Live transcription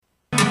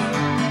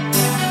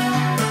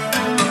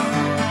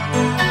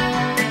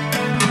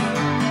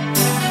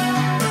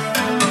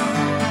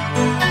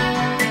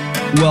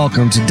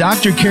Welcome to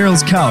Dr.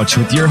 Carole's Couch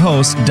with your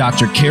host,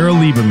 Dr. Carole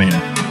Lieberman.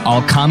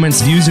 All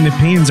comments, views, and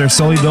opinions are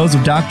solely those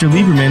of Dr.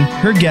 Lieberman,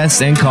 her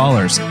guests, and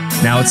callers.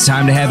 Now it's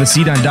time to have a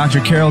seat on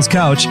Dr. Carole's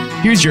Couch.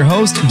 Here's your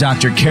host,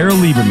 Dr. Carole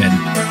Lieberman.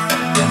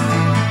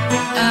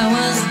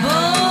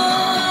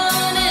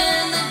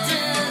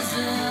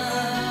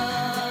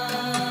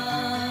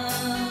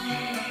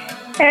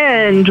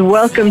 And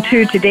welcome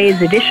to today's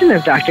edition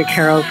of Dr.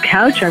 Carole's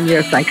Couch. I'm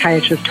your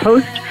psychiatrist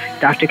host,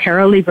 Dr.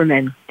 Carole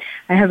Lieberman.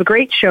 I have a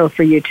great show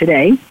for you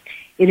today.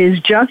 It is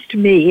just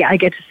me. I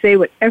get to say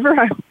whatever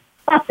I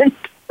want.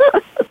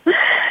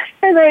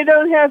 And I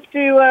don't have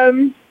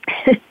to,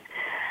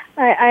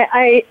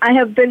 I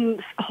have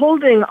been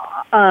holding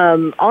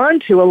on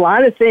to a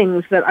lot of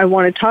things that I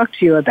want to talk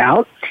to you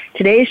about.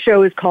 Today's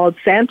show is called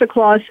Santa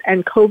Claus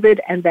and COVID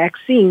and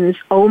Vaccines,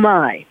 Oh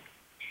My.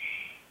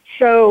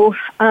 So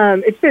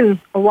it's been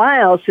a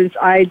while since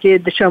I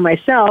did the show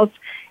myself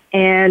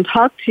and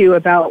talk to you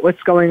about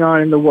what's going on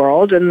in the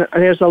world, and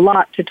there's a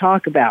lot to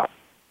talk about.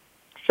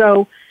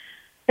 So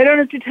I don't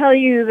have to tell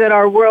you that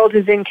our world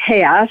is in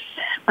chaos.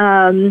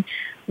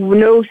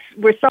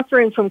 We're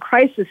suffering from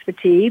crisis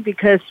fatigue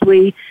because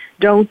we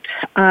don't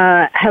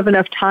have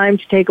enough time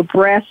to take a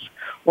breath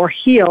or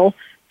heal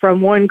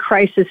from one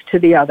crisis to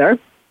the other.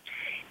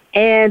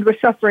 And we're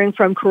suffering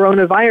from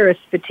coronavirus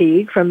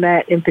fatigue from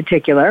that in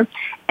particular.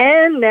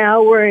 And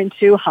now we're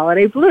into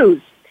holiday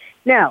blues.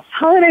 Now,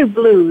 holiday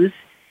blues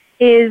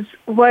is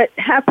what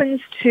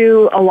happens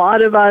to a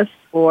lot of us,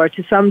 or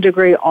to some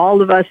degree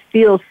all of us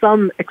feel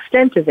some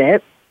extent of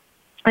it.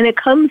 And it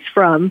comes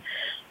from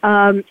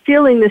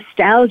feeling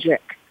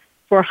nostalgic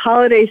for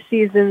holiday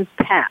seasons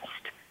past,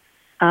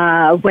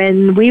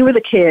 when we were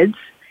the kids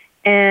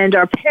and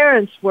our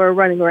parents were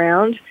running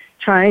around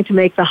trying to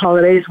make the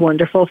holidays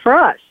wonderful for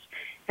us.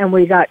 And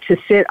we got to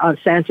sit on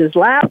Santa's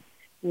lap,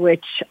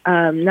 which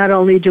not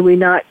only do we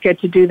not get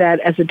to do that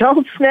as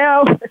adults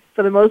now,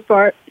 for the most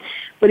part,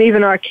 but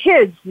even our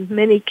kids,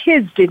 many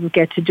kids didn't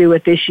get to do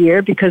it this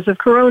year because of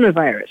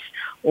coronavirus.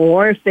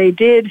 Or if they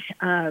did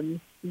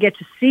get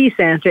to see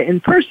Santa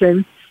in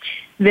person,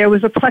 there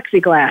was a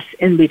plexiglass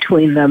in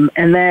between them,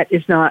 and that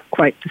is not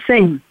quite the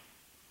same.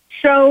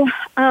 So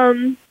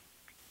I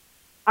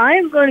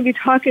am going to be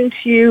talking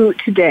to you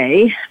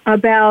today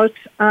about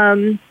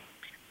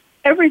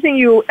everything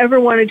you ever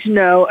wanted to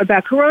know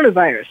about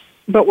coronavirus,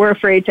 but were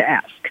afraid to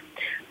ask.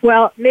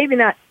 Well, maybe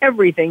not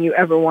everything you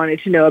ever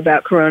wanted to know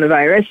about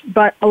coronavirus,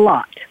 but a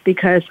lot,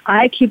 because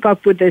I keep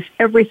up with this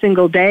every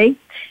single day.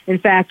 In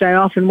fact, I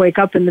often wake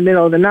up in the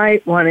middle of the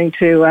night wanting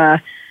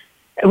to,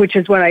 which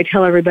is what I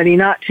tell everybody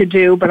not to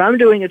do, but I'm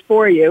doing it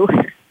for you.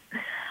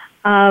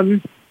 I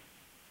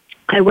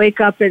wake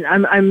up and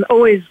I'm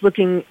always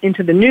looking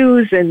into the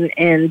news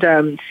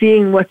and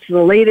seeing what's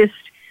the latest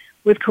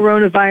with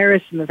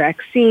coronavirus and the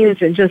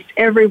vaccines and just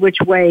every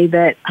which way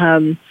that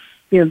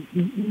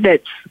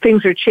that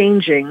things are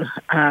changing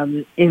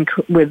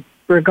with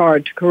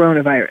regard to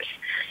coronavirus.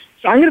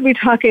 So I'm going to be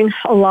talking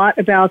a lot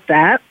about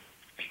that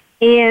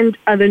and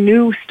the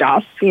new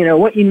stuff,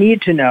 what you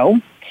need to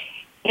know.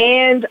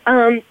 And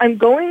I'm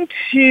going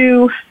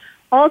to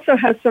also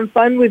have some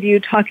fun with you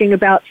talking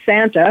about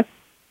Santa.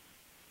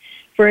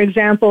 For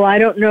example, I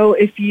don't know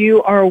if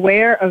you are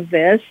aware of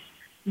this,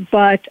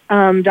 but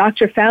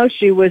Dr.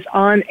 Fauci was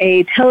on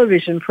a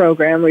television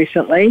program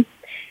recently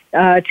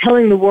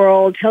telling the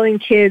world, telling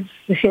kids,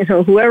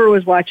 whoever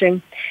was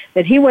watching,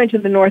 that he went to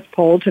the North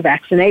Pole to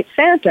vaccinate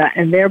Santa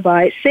and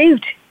thereby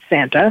saved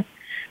Santa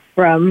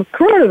from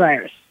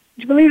coronavirus.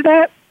 Did you believe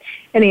that?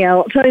 Anyhow,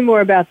 I'll tell you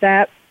more about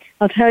that.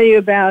 I'll tell you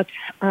about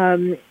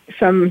some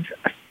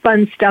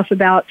fun stuff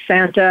about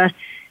Santa,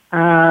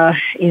 and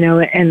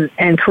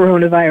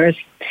coronavirus.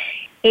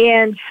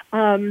 And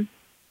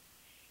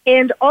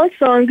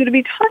also I'm going to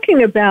be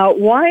talking about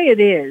why it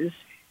is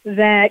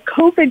that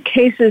COVID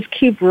cases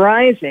keep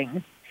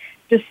rising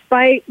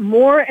despite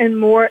more and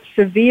more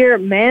severe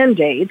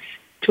mandates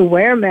to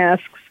wear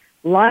masks,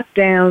 lock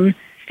down,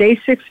 stay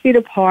 6 feet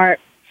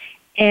apart,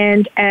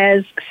 and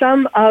as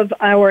some of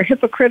our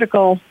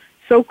hypocritical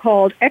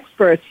so-called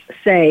experts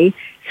say,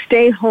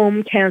 stay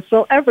home,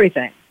 cancel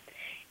everything.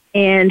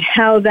 And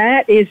how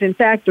that is, in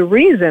fact, the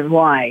reason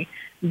why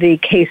the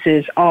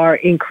cases are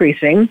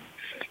increasing.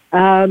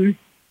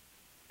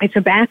 It's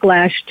a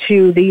backlash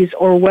to these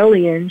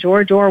Orwellian,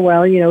 George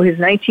Orwell, his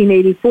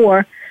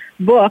 1984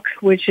 book,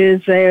 which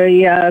was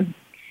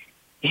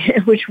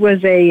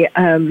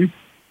an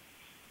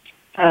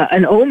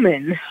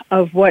omen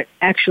of what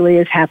actually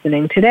is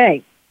happening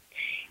today.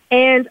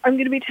 And I'm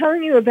going to be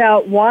telling you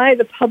about why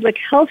the public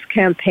health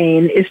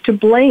campaign is to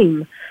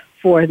blame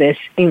for this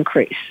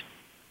increase.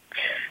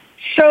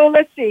 So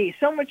let's see,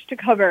 so much to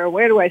cover.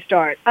 Where do I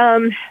start?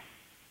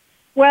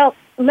 Well,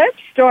 let's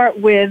start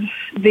with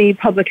the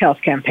public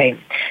health campaign,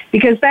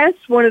 because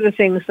that's one of the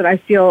things that I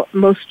feel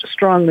most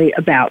strongly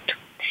about.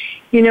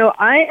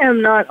 I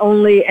am not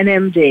only an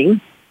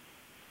MD,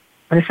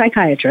 a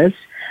psychiatrist,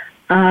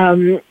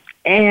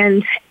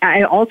 and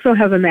I also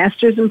have a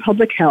master's in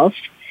public health,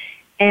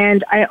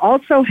 and I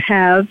also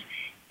have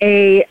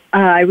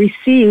I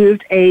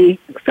received a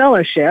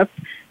fellowship,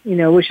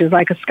 which is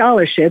like a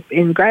scholarship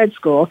in grad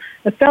school,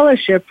 a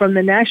fellowship from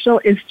the National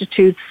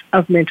Institutes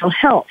of Mental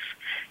Health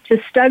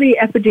to study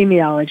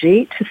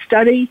epidemiology, to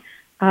study,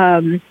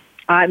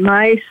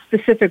 my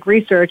specific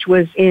research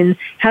was in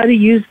how to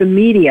use the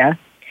media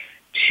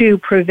to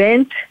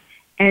prevent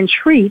and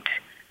treat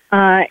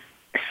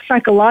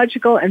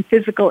psychological and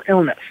physical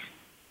illness.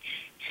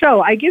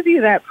 So I give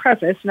you that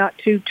preface, not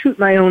to toot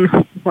my own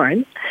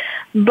horn,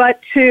 but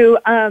to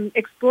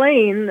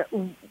explain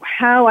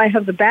how I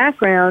have the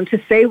background to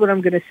say what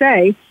I'm going to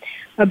say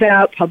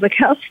about public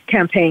health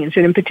campaigns,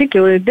 and in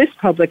particular this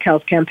public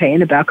health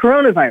campaign about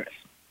coronavirus.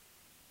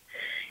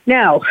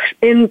 Now,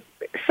 in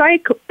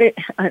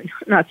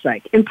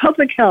in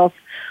Public Health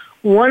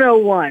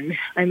 101,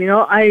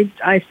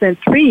 I spent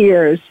 3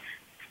 years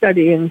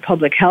studying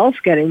public health,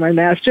 getting my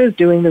master's,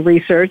 doing the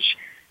research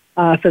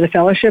for the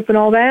fellowship and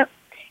all that.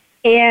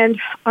 And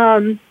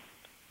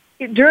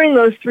during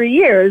those 3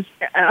 years,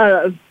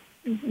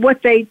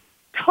 what they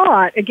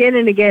taught again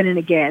and again and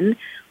again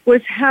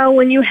was how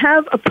when you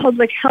have a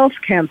public health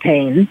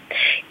campaign,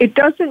 it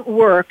doesn't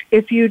work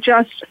if you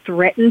just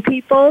threaten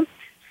people,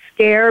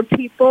 scare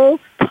people,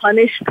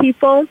 punish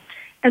people,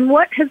 and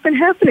what has been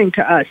happening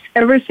to us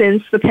ever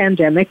since the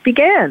pandemic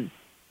began.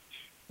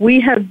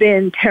 We have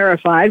been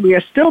terrified. We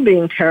are still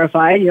being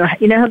terrified.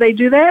 You know how they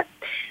do that?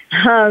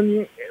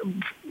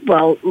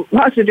 Well,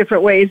 lots of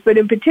different ways, but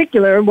in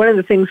particular, one of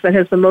the things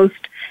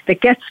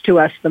that gets to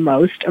us the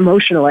most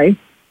emotionally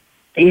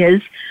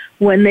is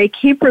when they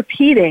keep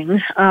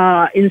repeating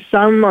on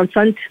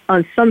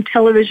some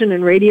television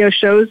and radio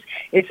shows,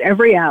 it's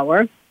every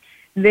hour.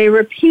 They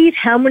repeat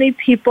how many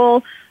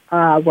people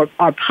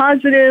are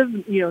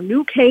positive,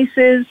 new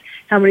cases,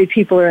 how many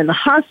people are in the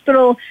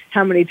hospital,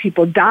 how many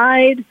people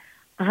died.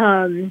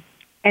 And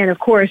of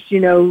course,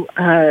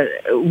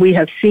 we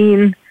have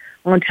seen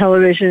on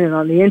television and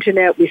on the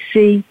internet, we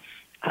see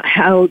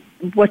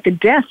what the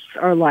deaths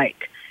are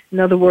like. In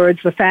other words,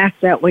 the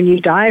fact that when you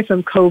die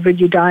from COVID,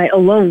 you die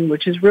alone,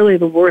 which is really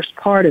the worst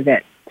part of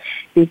it,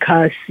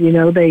 because,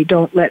 they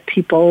don't let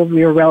people,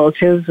 your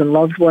relatives and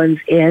loved ones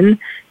in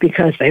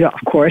because they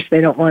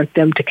don't want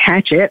them to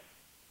catch it.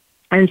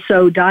 And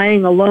so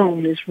dying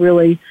alone is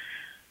really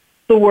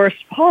the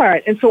worst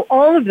part. And so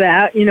all of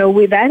that,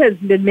 that has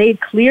been made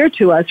clear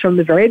to us from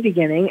the very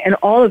beginning, and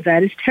all of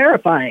that is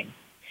terrifying.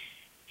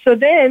 So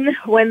then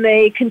when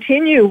they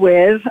continue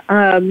with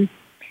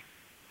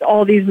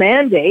all these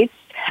mandates,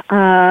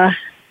 and,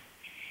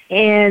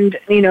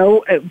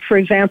 for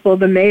example,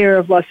 the mayor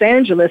of Los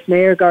Angeles,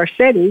 Mayor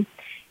Garcetti,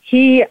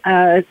 he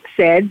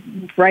said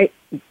right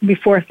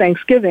before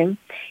Thanksgiving,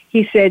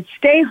 he said,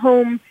 stay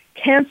home,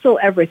 cancel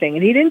everything.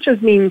 And he didn't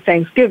just mean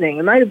Thanksgiving.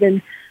 It might have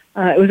been,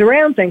 it was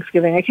around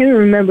Thanksgiving. I can't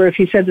even remember if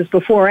he said this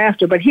before or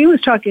after, but he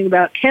was talking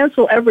about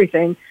cancel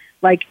everything,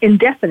 like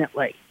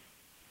indefinitely.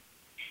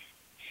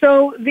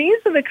 So these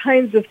are the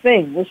kinds of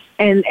things,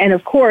 and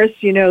of course,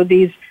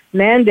 these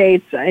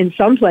mandates in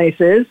some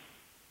places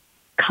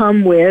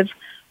come with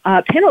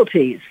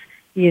penalties,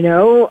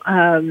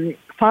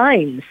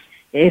 fines.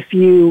 If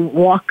you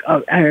walk,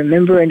 I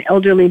remember an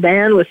elderly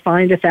man was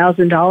fined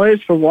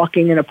 $1,000 for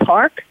walking in a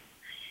park,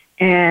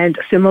 and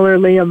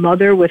similarly, a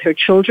mother with her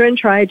children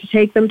tried to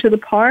take them to the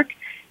park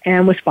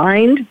and was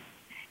fined.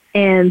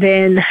 And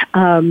then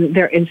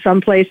there, in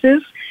some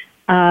places,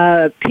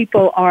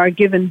 people are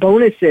given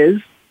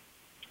bonuses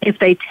if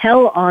they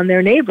tell on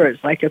their neighbors,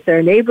 like if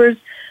their neighbors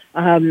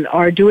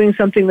are doing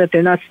something that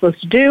they're not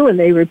supposed to do and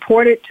they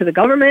report it to the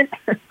government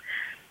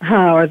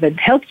or the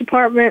health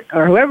department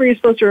or whoever you're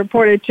supposed to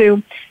report it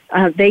to,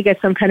 they get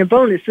some kind of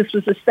bonus. This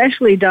was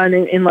especially done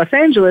in Los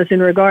Angeles in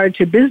regard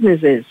to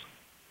businesses.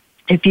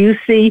 If you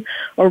see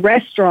a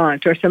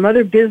restaurant or some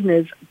other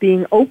business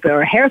being open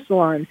or a hair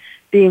salon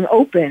being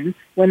open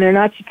when they're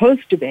not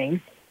supposed to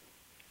be,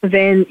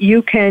 then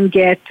you can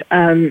get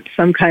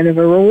some kind of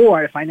a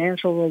reward, a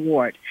financial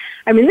reward.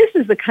 This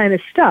is the kind of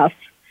stuff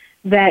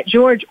that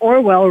George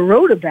Orwell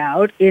wrote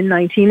about in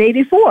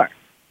 1984.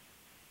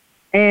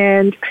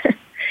 And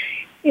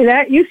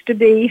that used to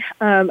be,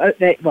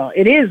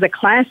 it is a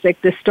classic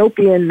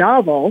dystopian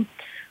novel,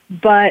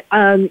 but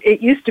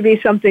it used to be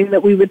something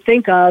that we would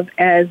think of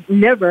as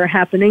never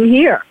happening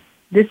here.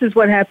 This is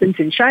what happens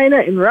in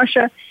China, in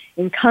Russia,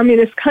 in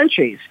communist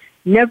countries.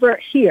 Never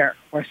here,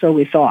 or so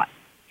we thought.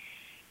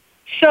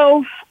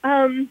 So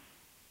how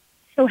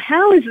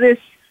is this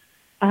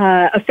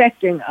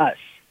affecting us?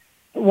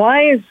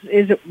 Why is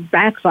it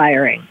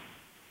backfiring?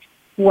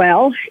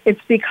 Well,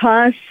 it's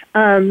because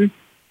the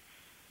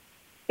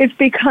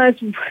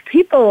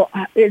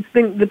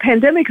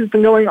pandemic has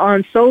been going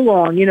on so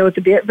long. At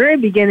the very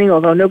beginning,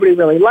 although nobody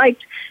really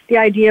liked the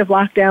idea of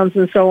lockdowns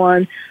and so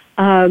on,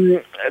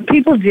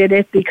 people did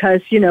it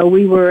because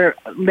we were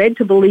led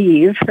to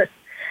believe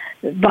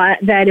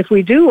that if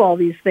we do all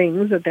these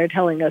things that they're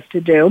telling us to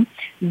do,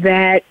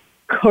 that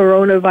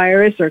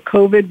coronavirus or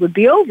COVID would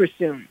be over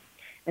soon.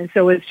 And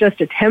so it's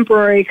just a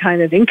temporary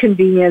kind of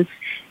inconvenience,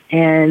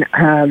 and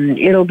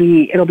it'll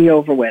be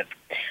over with.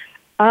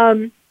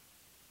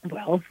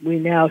 Well, we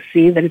now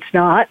see that it's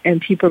not, and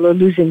people are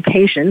losing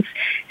patience,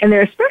 and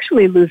they're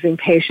especially losing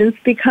patience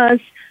because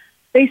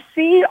they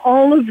see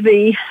all of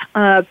these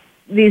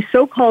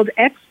so-called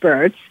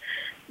experts,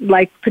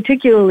 like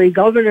particularly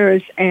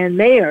governors and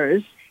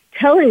mayors,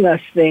 telling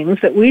us things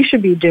that we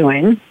should be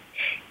doing,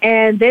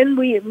 and then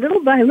we,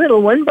 little by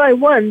little, one by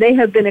one, they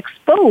have been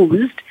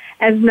exposed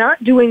as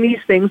not doing these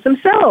things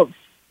themselves.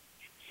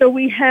 So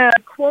we have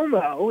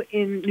Cuomo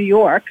in New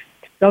York,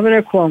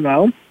 Governor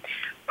Cuomo,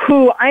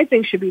 who I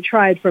think should be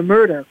tried for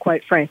murder,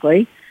 quite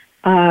frankly,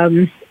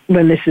 when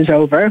this is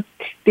over,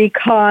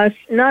 because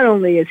not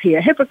only is he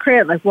a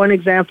hypocrite, like one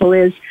example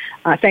is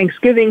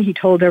Thanksgiving, he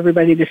told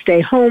everybody to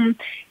stay home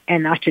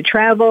and not to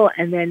travel,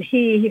 and then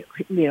he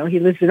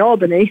lives in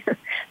Albany,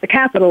 the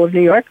capital of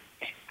New York,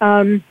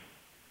 and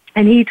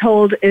he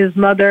told his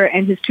mother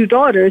and his 2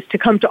 daughters to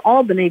come to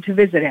Albany to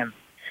visit him.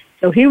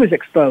 So he was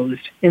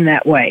exposed in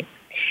that way.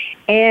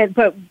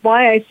 But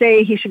why I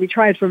say he should be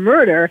tried for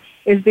murder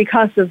is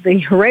because of the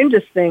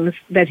horrendous things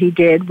that he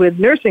did with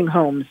nursing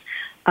homes,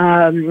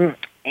 and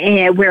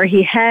where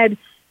he had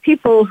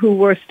people who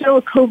were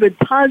still COVID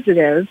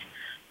positive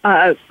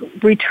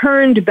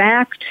returned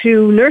back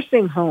to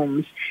nursing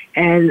homes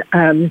and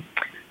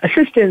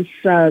assistance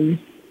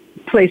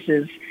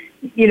places,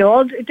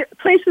 all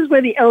places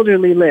where the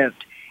elderly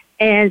lived.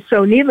 And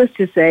so needless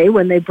to say,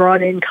 when they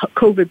brought in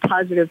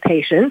COVID-positive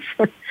patients,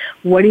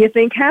 what do you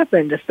think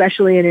happened,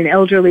 especially in an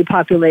elderly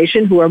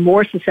population who are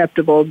more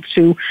susceptible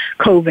to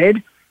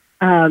COVID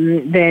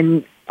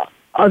than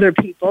other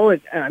people,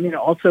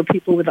 also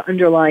people with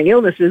underlying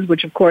illnesses,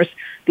 which, of course,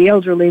 the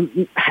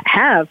elderly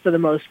have for the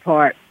most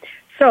part.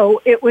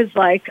 So it was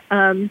like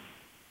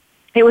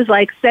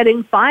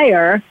setting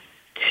fire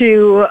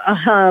to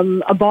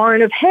a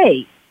barn of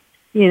hay.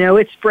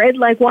 It spread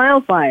like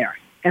wildfire.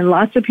 And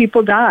lots of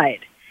people died.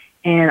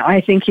 And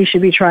I think he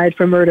should be tried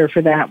for murder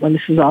for that when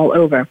this is all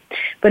over.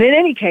 But in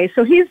any case,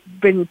 so he's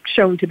been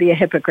shown to be a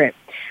hypocrite.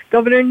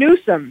 Governor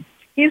Newsom,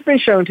 he's been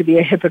shown to be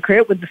a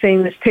hypocrite with the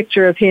famous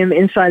picture of him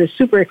inside a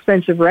super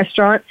expensive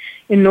restaurant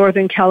in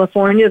Northern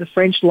California, the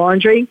French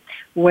Laundry,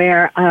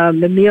 where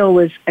the meal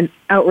was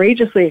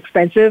outrageously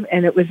expensive,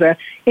 and it was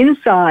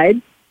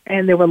inside,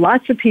 and there were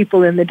lots of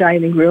people in the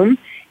dining room,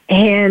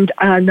 and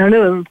none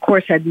of them, of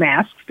course, had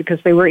masks because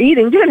they were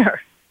eating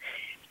dinner.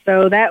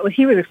 So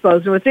he was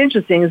exposed. And what's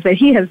interesting is that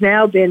he has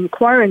now been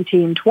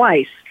quarantined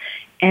twice.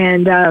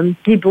 And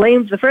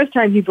the first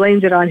time he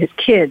blamed it on his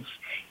kids.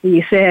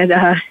 He said,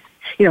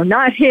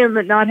 not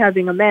him not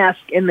having a mask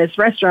in this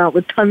restaurant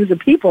with tons of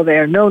people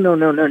there. No.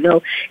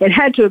 It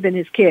had to have been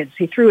his kids.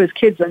 He threw his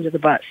kids under the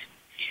bus.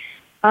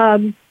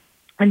 And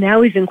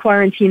now he's in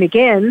quarantine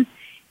again.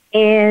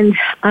 And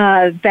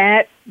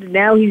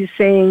now he's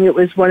saying it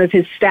was one of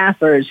his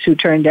staffers who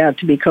turned out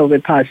to be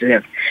COVID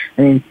positive.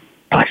 I mean,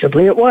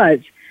 possibly it was.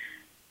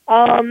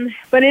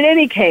 But in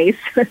any case,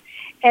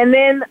 and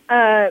then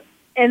the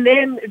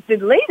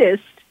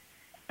latest,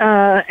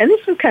 and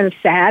this was kind of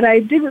sad. I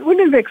wouldn't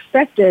have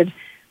expected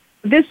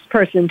this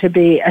person to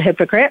be a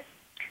hypocrite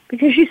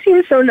because she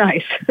seems so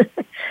nice.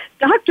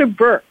 Dr.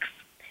 Birx,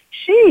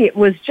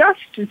 it's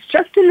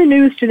just in the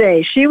news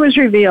today. She was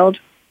revealed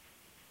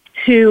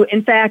to,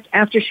 in fact,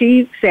 after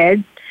she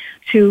said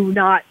to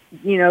not,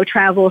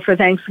 travel for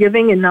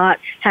Thanksgiving and not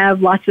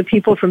have lots of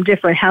people from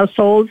different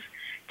households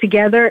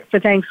together for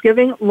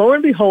Thanksgiving, lo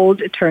and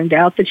behold, it turned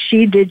out that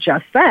she did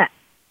just that.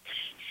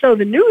 So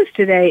the news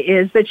today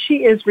is that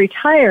she is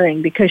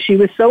retiring because she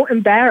was so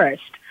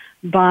embarrassed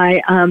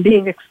by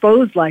being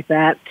exposed like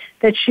that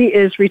she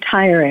is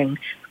retiring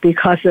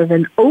because of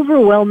an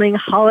overwhelming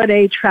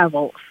holiday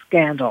travel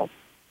scandal.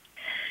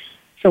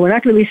 So we're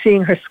not going to be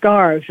seeing her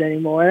scarves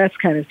anymore. That's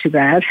kind of too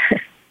bad.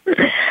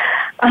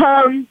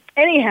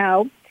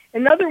 Anyhow,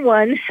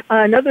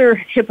 another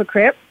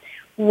hypocrite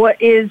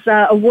is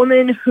a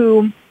woman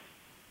who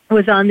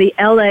was on the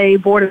LA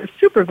Board of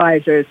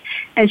Supervisors,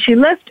 and she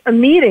left a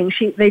meeting.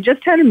 They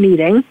just had a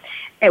meeting.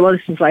 Well,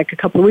 this was like a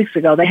couple of weeks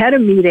ago. They had a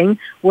meeting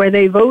where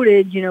they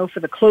voted, for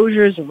the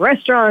closures of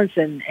restaurants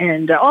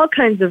and all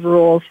kinds of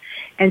rules.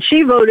 And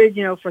she voted,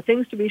 for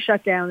things to be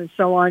shut down and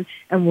so on.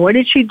 And what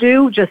did she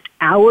do? Just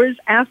hours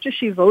after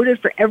she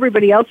voted for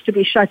everybody else to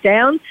be shut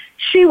down,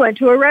 she went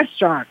to a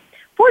restaurant.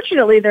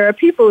 Fortunately, there are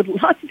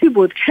lots of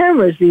people with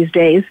cameras these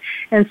days,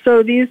 and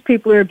so these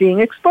people are being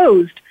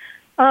exposed.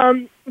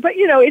 But,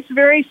 it's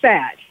very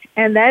sad.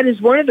 And that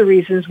is one of the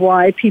reasons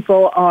why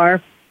people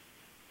are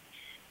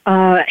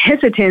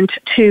hesitant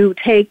to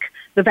take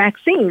the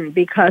vaccine,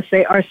 because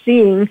they are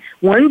seeing,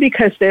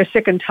 because they're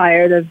sick and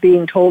tired of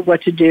being told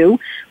what to do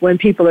when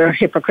people are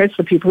hypocrites,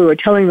 the people who are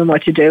telling them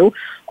what to do.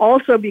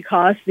 Also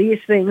because these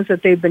things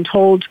that they've been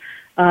told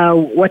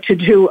what to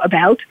do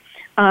about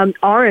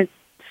aren't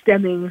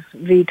stemming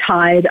the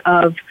tide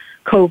of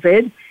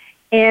COVID.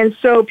 And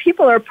so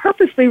people are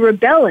purposely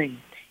rebelling.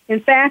 In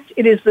fact,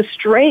 it is the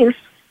strength,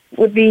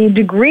 with the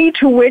degree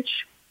to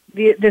which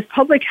this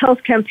public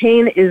health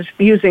campaign is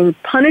using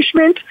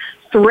punishment,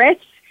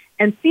 threats,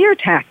 and fear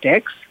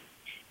tactics.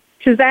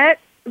 To that,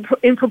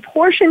 in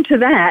proportion to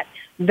that,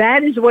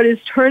 that is what is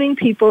turning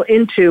people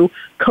into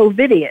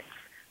COVID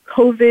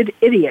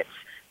idiots,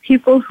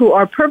 people who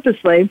are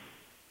purposely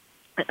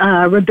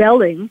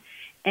rebelling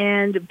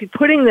and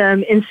putting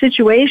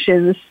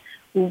themselves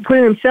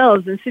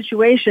in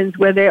situations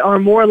where they are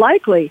more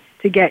likely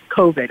to get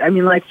COVID. I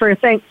mean, like for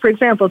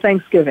example,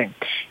 Thanksgiving.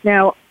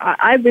 Now,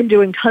 I've been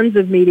doing tons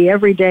of media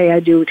every day. I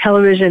do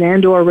television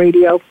and/or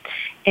radio,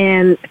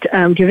 and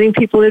giving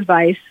people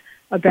advice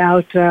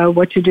about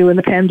what to do in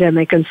the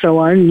pandemic and so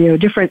on. You know,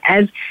 different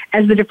as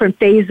the different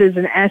phases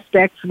and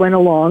aspects went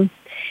along,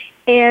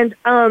 and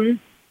one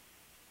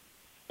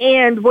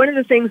of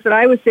the things that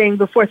I was saying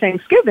before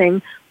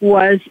Thanksgiving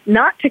was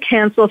not to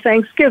cancel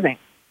Thanksgiving.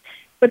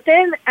 But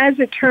then, as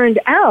it turned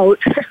out,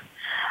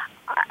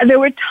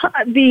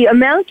 the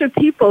amount of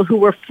people who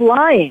were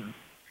flying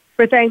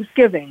for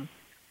Thanksgiving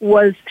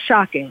was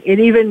shocking.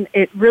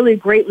 It really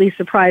greatly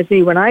surprised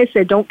me. When I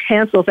said don't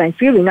cancel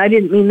Thanksgiving, I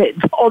didn't mean that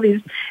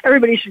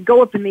everybody should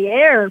go up in the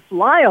air and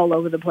fly all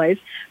over the place.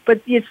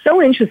 But it's so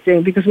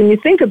interesting because when you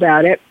think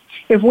about it,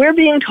 if we're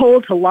being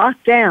told to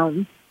lock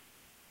down,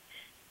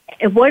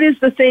 what is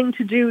the thing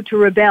to do to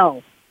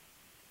rebel?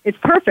 It's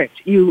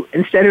perfect. You,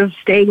 instead of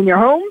staying in your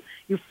home,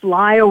 you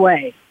fly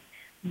away.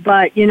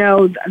 But,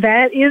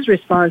 that is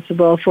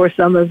responsible for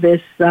some of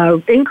this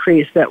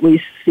increase that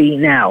we see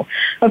now.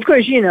 Of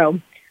course,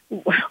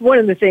 one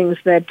of the things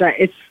that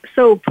it's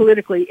so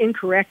politically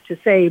incorrect to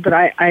say, but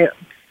I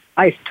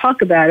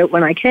talk about it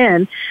when I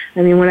can.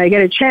 I mean, when I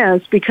get a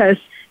chance, because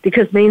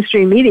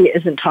mainstream media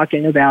isn't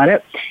talking about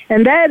it.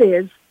 And that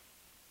is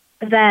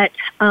that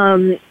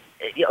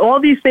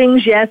all these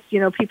things, yes,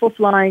 people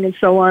flying and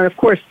so on, of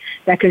course,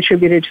 that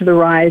contributed to the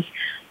rise.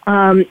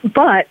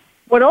 But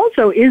what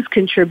also is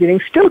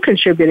still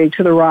contributing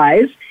to the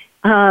rise,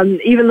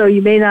 even though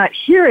you may not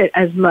hear it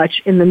as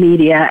much in the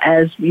media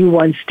as you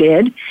once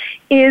did,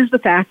 is the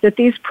fact that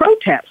these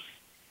protests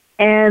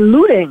and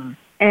looting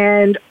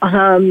and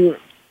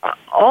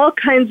all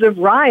kinds of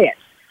riots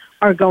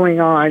are going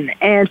on.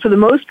 And for the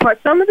most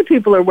part, some of the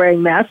people are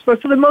wearing masks, but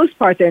for the most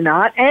part they're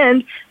not.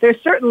 And they're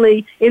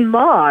certainly in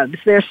mobs.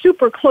 They're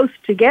super close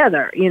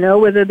together,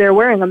 whether they're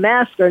wearing a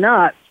mask or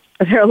not.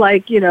 They're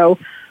like,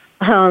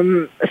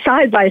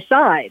 side by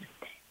side.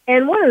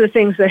 And one of the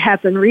things that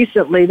happened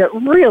recently that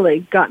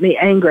really got me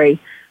angry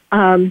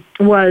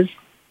was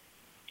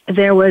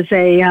there was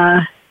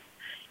a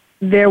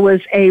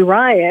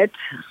riot,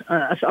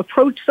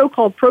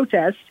 so-called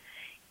protest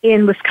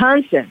in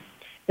Wisconsin.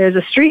 There's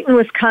a street in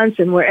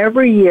Wisconsin where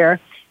every year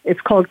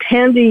it's called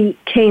Candy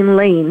Cane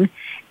Lane,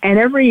 and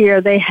every year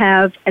they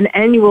have an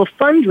annual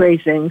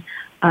fundraising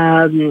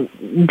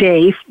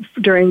day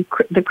during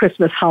the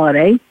Christmas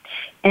holiday.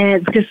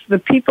 And because the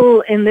people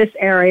in this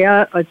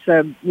area, it's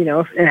an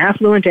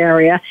affluent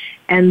area,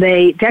 and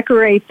they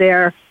decorate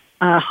their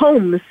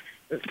homes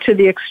to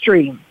the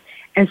extreme.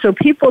 And so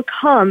people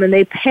come and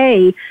they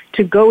pay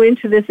to go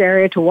into this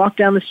area, to walk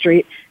down the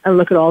street and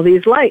look at all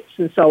these lights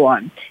and so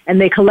on. And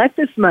they collect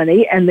this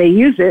money and they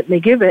use it and they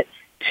give it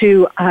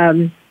to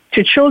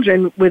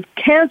children with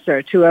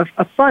cancer, to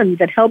a fund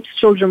that helps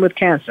children with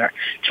cancer,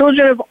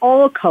 children of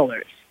all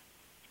colors.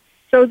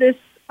 So this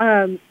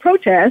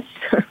protest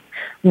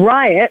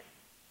riot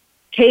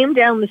came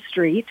down the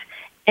street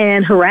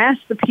and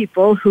harassed the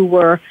people who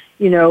were,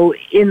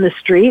 in the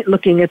street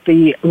looking at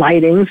the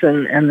lightings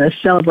and the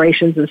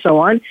celebrations and so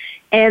on.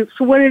 And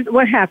so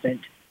what happened?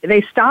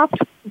 They stopped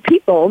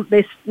people.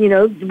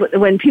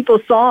 When people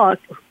saw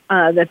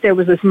that there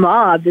was this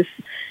mob, this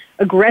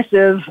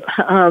aggressive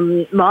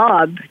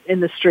mob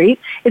in the street,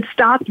 it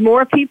stopped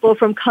more people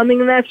from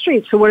coming in that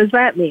street. So what does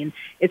that mean?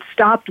 It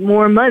stopped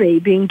more money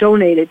being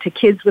donated to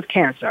kids with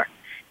cancer.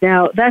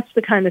 Now, that's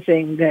the kind of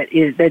thing that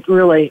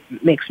really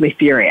makes me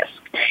furious.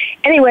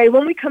 Anyway,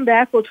 when we come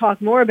back, we'll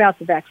talk more about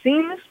the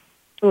vaccines.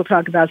 We'll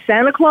talk about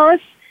Santa Claus,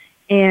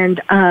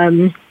 and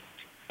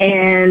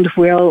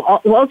we'll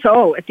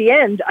also, at the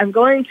end, I'm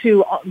going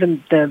to,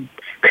 the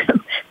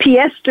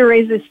pièce de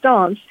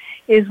résistance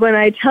is when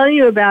I tell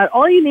you about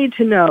all you need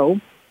to know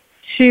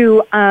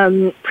to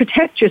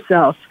protect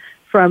yourself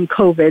from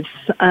COVID.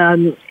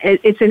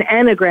 It's an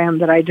anagram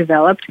that I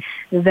developed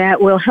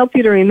that will help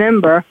you to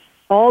remember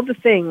all the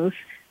things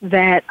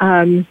that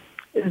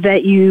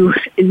you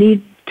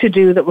need to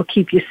do that will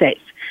keep you safe.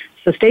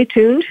 So stay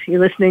tuned. You're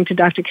listening to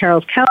Dr.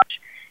 Carole's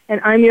Couch,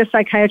 and I'm your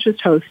psychiatrist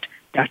host,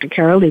 Dr.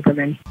 Carole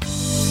Lieberman.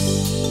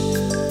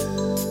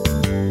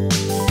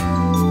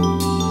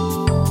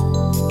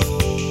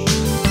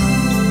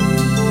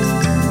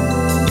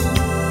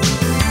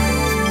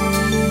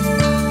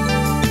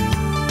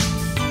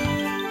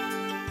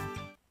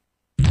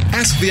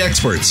 Ask the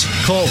experts.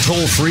 Call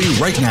toll-free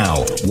right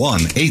now,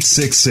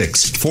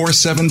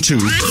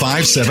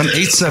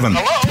 1-866-472-5787.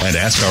 And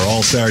ask our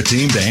All-Star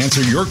team to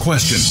answer your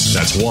question.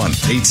 That's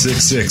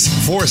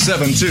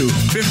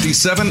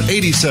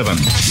 1-866-472-5787.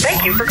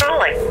 Thank you for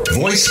calling.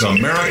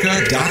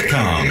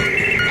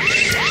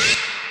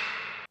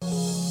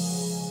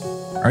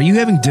 VoiceAmerica.com. Are you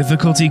having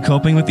difficulty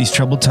coping with these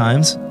troubled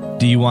times?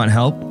 Do you want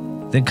help?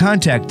 Then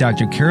contact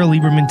Dr. Carole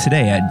Lieberman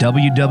today at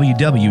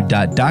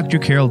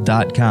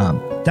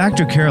www.drcarole.com.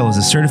 Dr. Carole is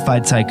a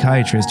certified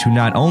psychiatrist who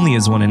not only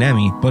has won an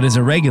Emmy, but is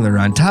a regular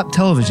on top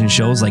television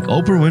shows like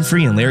Oprah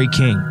Winfrey and Larry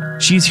King.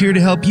 She's here to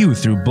help you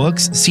through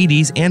books,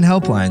 CDs, and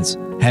helplines.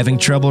 Having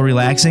trouble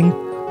relaxing?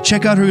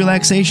 Check out her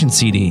relaxation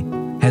CD.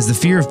 Has the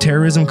fear of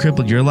terrorism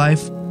crippled your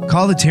life?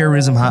 Call the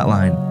terrorism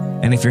hotline.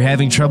 And if you're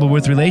having trouble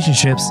with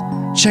relationships,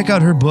 check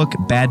out her book,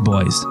 Bad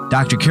Boys.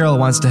 Dr. Carole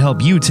wants to help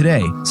you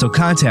today, so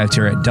contact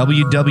her at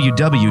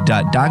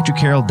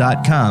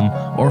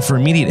www.drcarole.com or for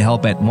immediate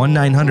help at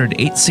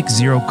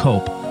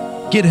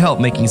 1-900-860-COPE. Get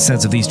help making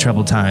sense of these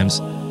troubled times.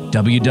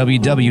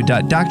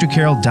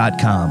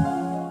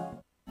 www.drcarole.com.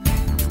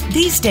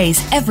 These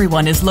days,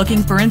 everyone is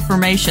looking for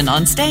information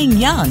on staying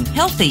young,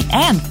 healthy,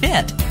 and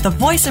fit. The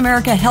Voice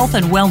America Health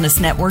and Wellness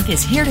Network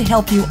is here to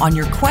help you on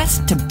your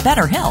quest to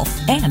better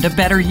health and a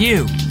better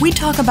you. We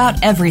talk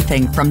about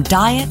everything from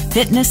diet,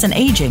 fitness, and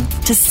aging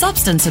to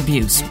substance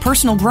abuse,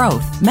 personal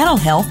growth, mental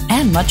health,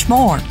 and much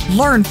more.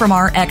 Learn from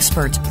our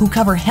experts who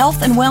cover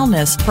health and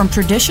wellness from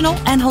traditional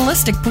and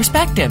holistic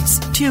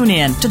perspectives. Tune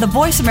in to the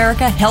Voice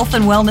America Health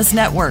and Wellness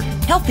Network.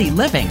 Healthy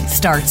living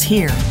starts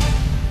here.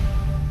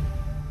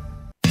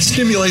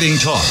 Stimulating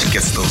talk. It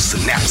gets those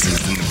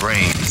synapses in the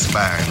brain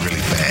firing really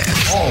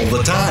fast. All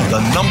the time. The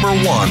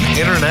 #1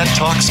 internet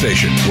talk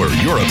station where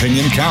your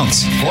opinion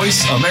counts.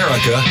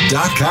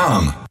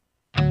 VoiceAmerica.com.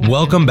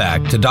 Welcome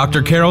back to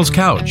Dr. Carole's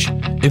Couch.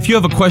 If you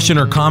have a question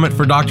or comment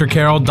for Dr.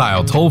 Carole,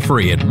 dial toll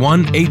free at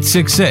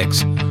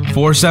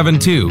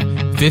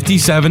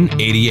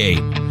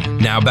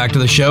 1-866-472-5788. Now back to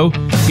the show.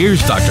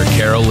 Here's Dr.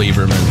 Carole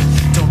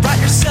Lieberman. Don't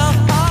write yourself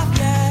off.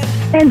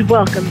 And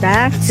welcome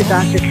back to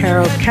Dr.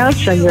 Carole's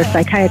Couch. I'm your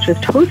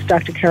psychiatrist host,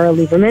 Dr. Carole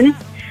Lieberman.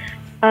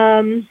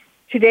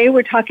 Today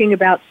we're talking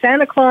about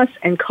Santa Claus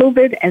and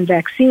COVID and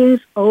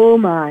vaccines. Oh,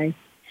 my.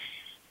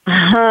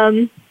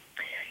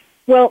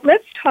 Well,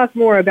 let's talk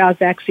more about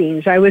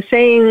vaccines. I was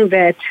saying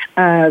that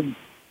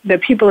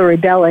people are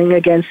rebelling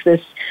against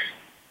this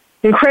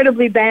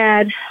incredibly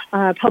bad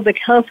public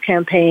health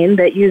campaign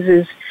that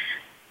uses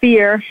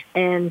fear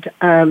and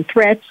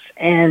threats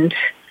and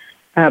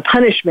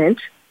punishment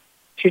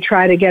to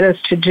try to get us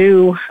to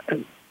do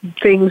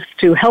things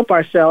to help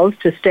ourselves,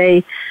 to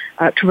stay,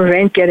 to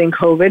prevent getting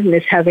COVID, and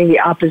it's having the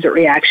opposite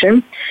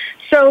reaction.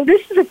 So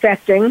this is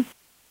affecting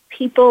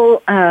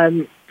people,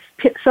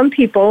 some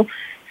people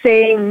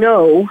saying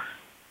no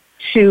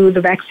to the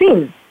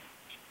vaccine.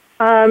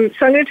 So I'm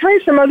going to tell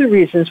you some other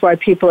reasons why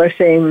people are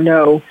saying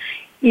no.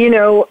 You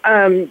know,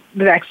 the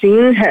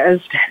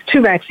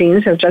two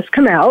vaccines have just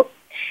come out.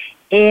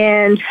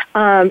 And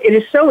it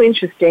is so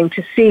interesting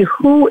to see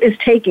who is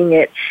taking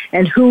it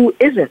and who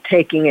isn't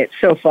taking it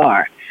so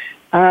far.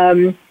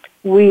 One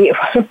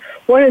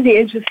of the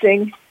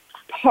interesting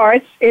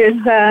parts is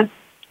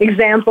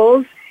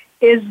examples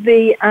is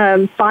the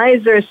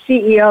Pfizer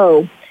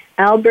CEO,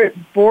 Albert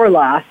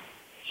Bourla.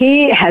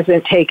 He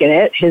hasn't taken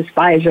it, his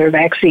Pfizer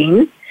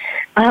vaccine,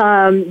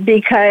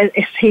 because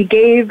he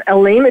gave a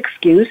lame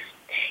excuse.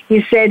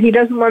 He said he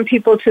doesn't want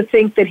people to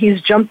think that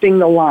he's jumping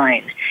the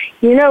line.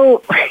 You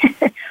know,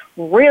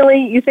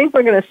 really? You think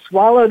we're going to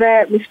swallow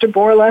that, Mr.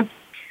 Bourla?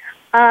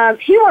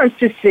 He wants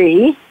to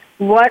see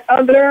what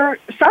other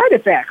side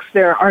effects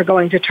there are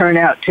going to turn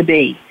out to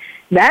be.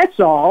 That's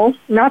all,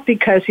 not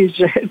because he's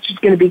just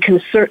going to be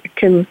concerned,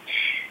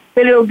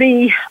 but he'll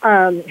be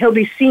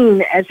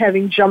seen as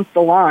having jumped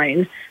the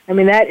line. I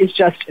mean, that is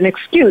just an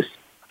excuse.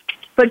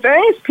 But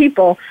various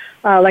people,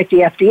 like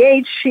the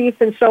FDA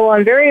chief and so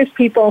on, various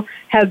people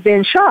have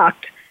been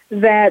shocked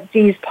that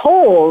these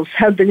polls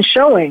have been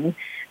showing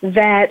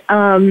that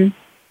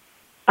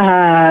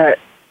that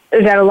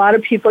a lot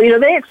of people,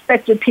 they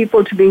expected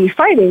people to be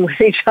fighting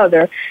with each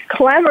other,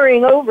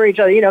 clamoring over each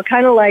other,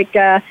 kind of like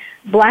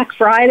Black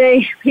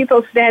Friday,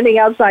 people standing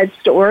outside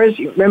stores.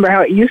 You remember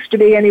how it used to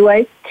be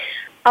anyway?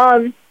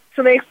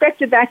 So they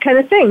expected that kind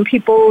of thing,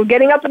 people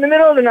getting up in the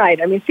middle of the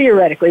night,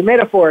 theoretically,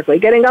 metaphorically,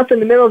 getting up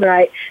in the middle of the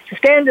night to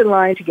stand in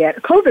line to get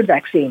a COVID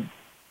vaccine.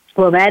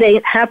 Well, that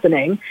ain't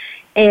happening.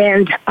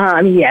 And,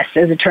 yes,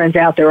 as it turns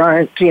out, there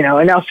aren't,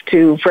 enough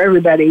for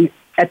everybody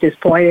at this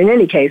point in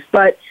any case.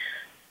 But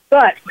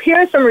here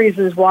are some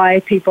reasons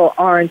why people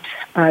aren't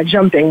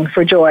jumping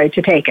for joy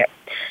to take it.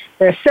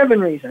 There are 7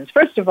 reasons.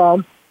 First of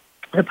all,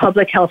 the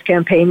public health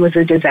campaign was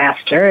a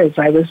disaster, as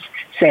I was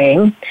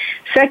saying.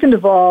 Second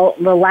of all,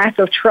 the lack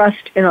of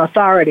trust in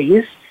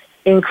authorities,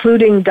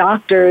 including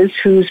doctors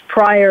whose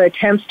prior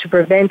attempts to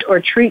prevent or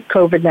treat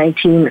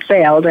COVID-19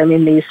 failed,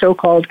 the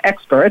so-called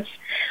experts.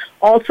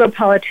 Also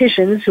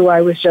politicians, who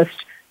I was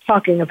just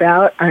talking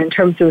about in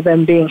terms of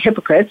them being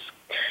hypocrites.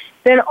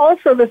 Then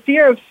also the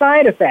fear of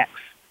side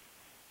effects,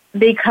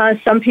 because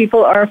some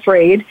people are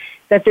afraid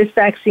that this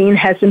vaccine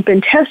hasn't been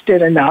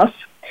tested enough,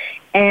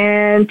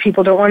 and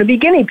people don't want to be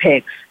guinea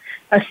pigs,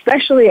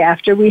 especially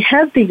after we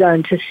have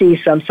begun to see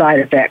some side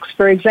effects.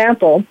 For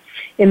example,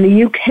 in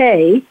the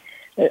UK,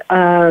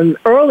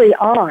 early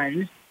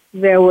on,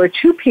 there were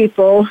 2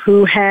 people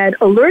who had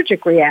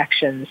allergic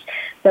reactions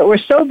that were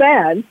so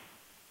bad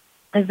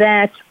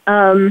that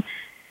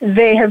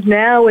they have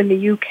now in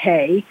the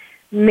UK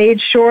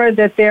made sure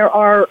that there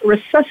are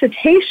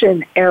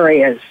resuscitation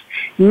areas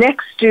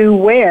next to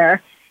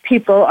where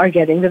people are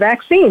getting the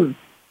vaccine.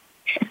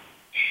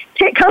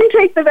 Come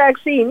take the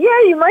vaccine.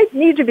 Yeah, you might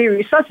need to be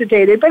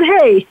resuscitated, but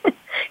hey,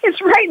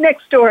 it's right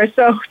next door,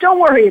 so don't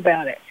worry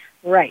about it.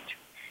 Right.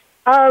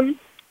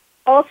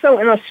 Also,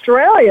 in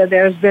Australia,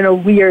 there's been a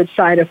weird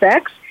side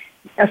effect.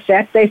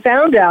 They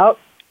found out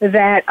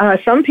that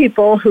some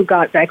people who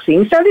got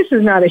vaccines, now this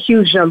is not a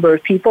huge number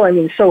of people. I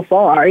mean, so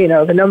far,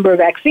 the number of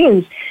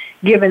vaccines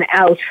given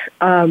out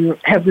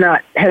has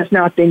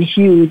not been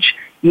huge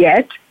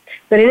yet.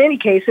 But in any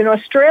case, in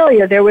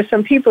Australia, there were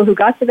some people who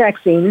got the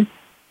vaccine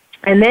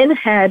and then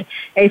had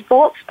a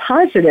false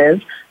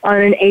positive on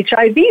an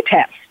HIV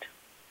test.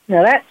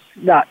 Now, that's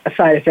not a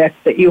side effect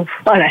that you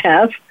want to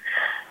have.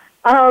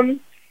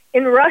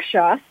 In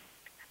Russia,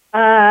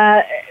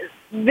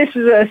 this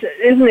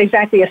isn't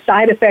exactly a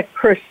side effect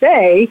per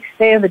se.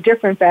 They have a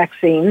different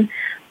vaccine,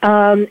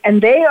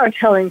 and they are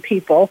telling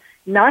people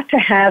not to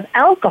have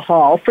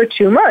alcohol for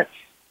 2 months.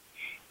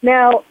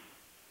 Now,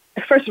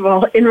 first of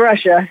all, in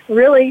Russia,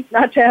 really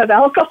not to have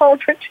alcohol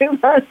for 2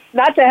 months,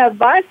 not to have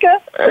vodka?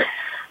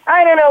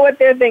 I don't know what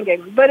they're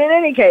thinking. But in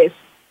any case,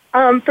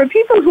 for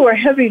people who are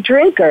heavy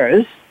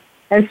drinkers,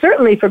 and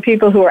certainly for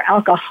people who are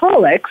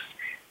alcoholics,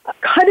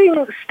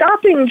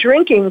 stopping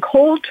drinking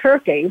cold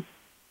turkey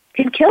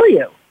can kill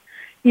you.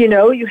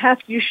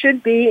 You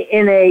should be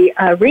in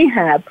a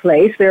rehab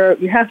place.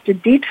 You have to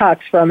detox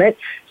from it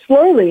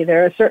slowly.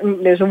 There's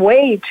a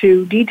way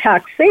to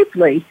detox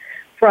safely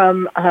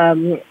from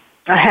a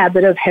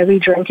habit of heavy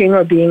drinking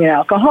or being an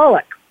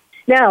alcoholic.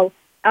 Now,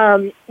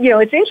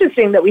 it's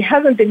interesting that we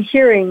haven't been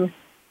hearing.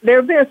 There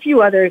have been a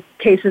few other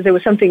cases. There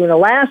was something in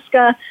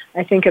Alaska,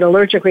 I think an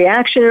allergic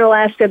reaction in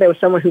Alaska. There was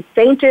someone who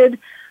fainted.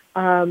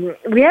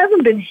 We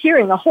haven't been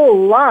hearing a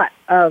whole lot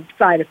of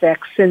side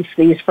effects since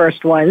these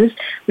first ones,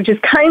 which is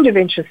kind of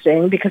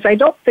interesting because I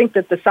don't think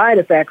that the side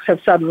effects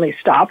have suddenly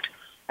stopped.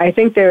 I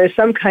think there is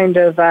some kind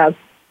of a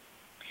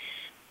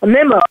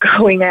memo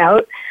going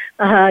out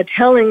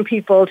telling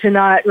people to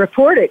not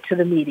report it to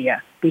the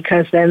media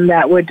because then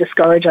that would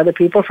discourage other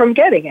people from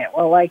getting it.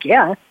 Well,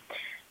 yeah.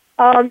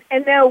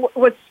 And now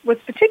what's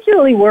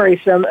particularly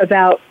worrisome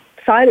about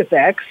side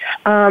effects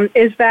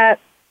is that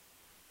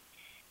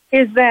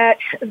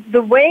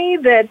the way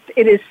that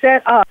it is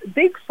set up,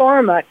 Big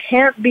Pharma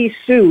can't be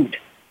sued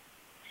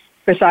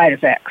for side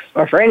effects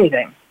or for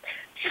anything.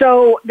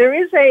 So there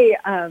is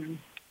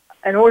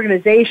an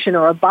organization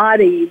or a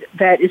body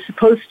that is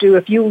supposed to,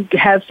 if you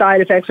have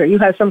side effects or you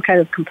have some kind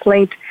of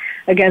complaint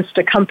against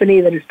a company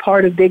that is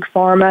part of Big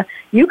Pharma,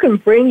 you can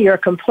bring your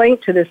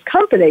complaint to this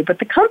company, but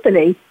the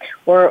company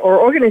or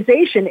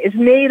organization is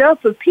made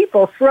up of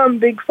people from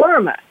Big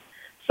Pharma.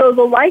 So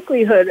the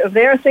likelihood of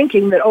their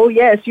thinking that, oh,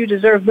 yes, you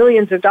deserve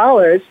millions of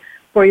dollars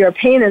for your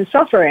pain and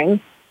suffering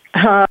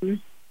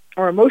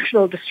or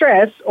emotional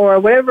distress or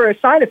whatever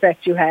side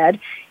effect you had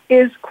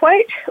is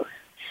quite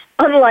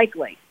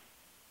unlikely.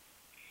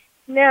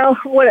 Now,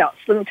 what else?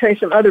 Let me tell you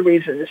some other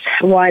reasons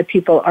why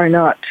people are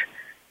not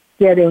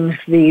getting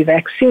the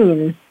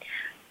vaccine.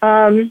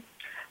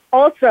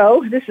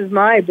 Also, this is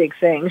my big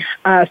thing,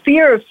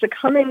 fear of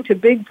succumbing to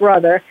Big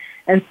Brother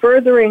and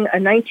furthering a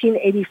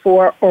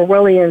 1984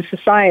 Orwellian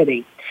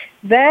society.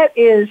 That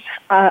is,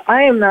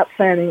 I am not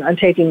planning on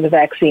taking the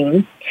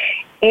vaccine.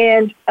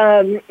 And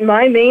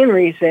my main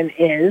reason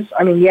is,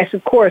 yes,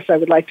 of course, I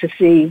would like to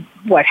see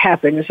what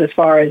happens as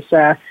far as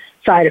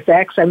side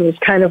effects. It's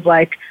kind of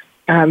like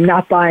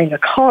not buying a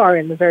car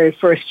in the very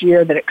first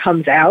year that it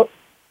comes out,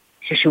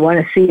 because you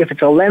want to see if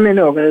it's a lemon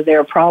or whether there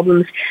are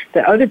problems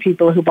that other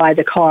people who buy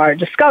the car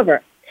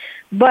discover.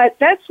 But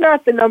that's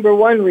not the number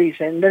one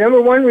reason. The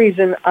number one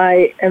reason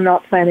I am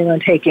not planning on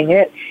taking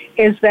it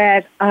is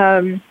that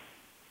I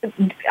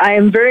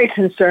am very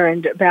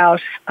concerned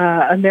about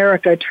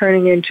America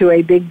turning into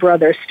a Big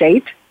Brother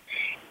state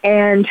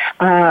and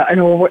an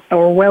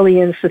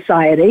Orwellian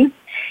society.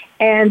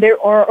 And there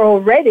are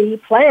already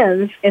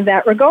plans in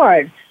that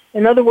regard.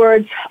 In other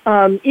words,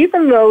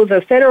 even though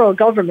the federal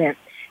government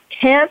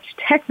can't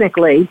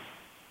technically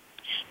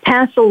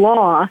pass a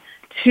law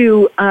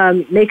to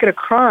make it a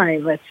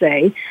crime, let's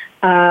say,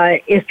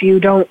 if you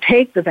don't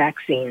take the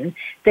vaccine,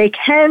 they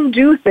can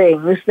do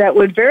things that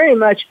would very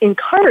much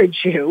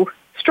encourage you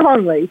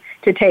strongly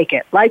to take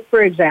it. Like,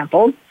 for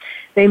example,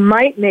 they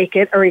might make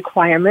it a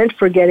requirement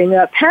for getting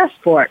a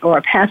passport or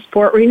a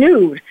passport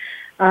renewed.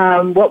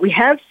 What we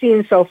have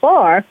seen so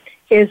far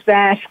is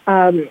that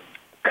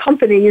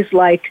companies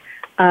like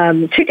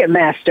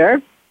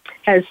Ticketmaster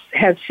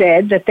have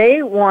said that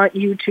they want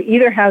you to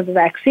either have the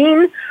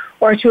vaccine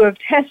or to have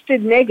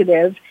tested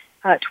negative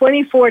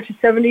 24 to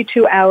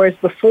 72 hours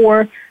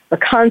before the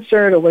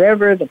concert or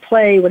whatever, the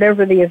play,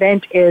 whatever the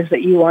event is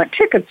that you want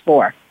tickets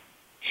for.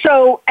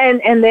 So,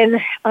 and then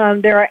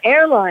there are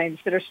airlines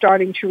that are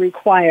starting to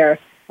require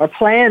or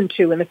plan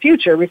to in the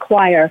future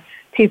require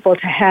people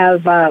to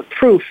have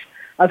proof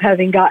of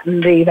having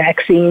gotten the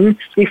vaccine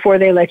before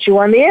they let you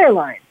on the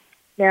airline.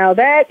 Now,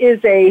 that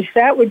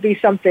would be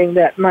something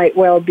that might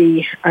well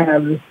be,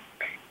 one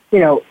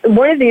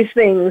of these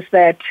things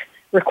that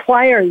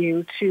require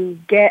you to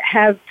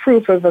have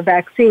proof of a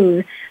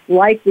vaccine,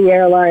 like the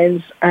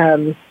airlines.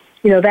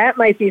 That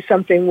might be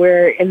something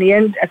where, at the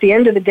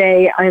end of the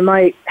day, I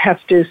might have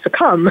to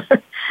succumb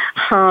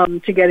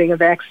to getting a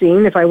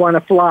vaccine if I want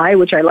to fly,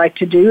 which I like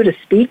to do, to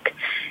speak,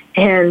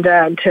 and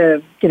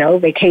to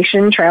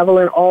vacation, travel,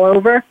 and all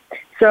over.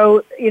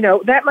 So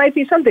that might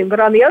be something.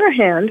 But on the other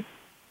hand,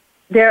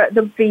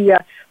 the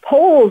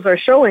polls are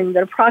showing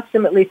that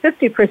approximately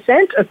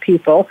 50% of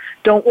people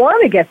don't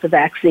want to get the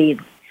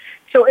vaccine.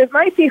 So it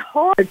might be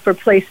hard for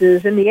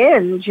places in the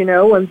end,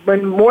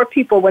 when more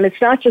people, when it's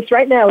not just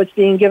right now, it's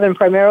being given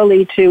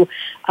primarily to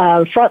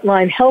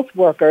frontline health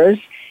workers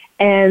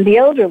and the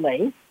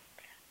elderly.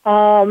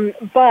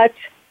 But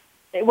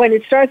when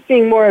it starts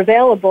being more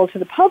available to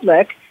the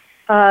public,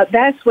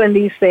 that's when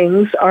these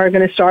things are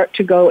going to start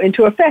to go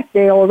into effect.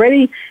 They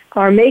already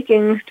are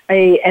making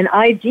an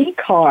ID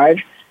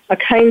card, a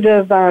kind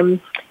of, what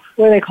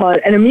do they call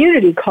it, an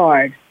immunity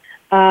card.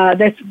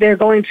 They're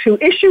going to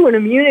issue an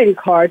immunity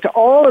card to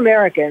all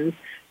Americans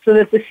so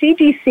that the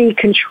CDC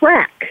can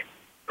track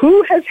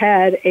who has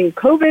had a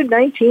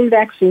COVID-19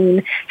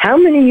 vaccine, how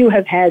many you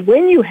have had,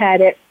 when you had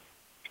it,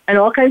 and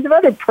all kinds of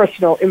other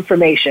personal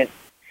information.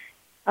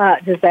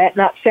 Does that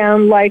not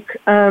sound like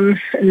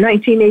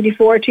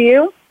 1984 to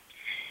you?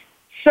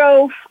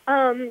 So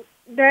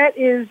that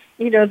is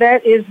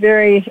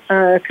very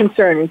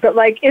concerning. But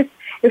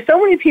if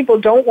so many people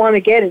don't want to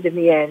get it in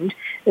the end,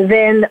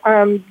 then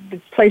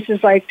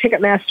places like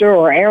Ticketmaster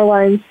or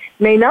airlines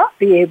may not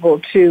be able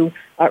to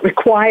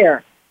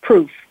require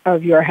proof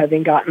of your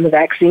having gotten the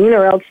vaccine,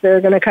 or else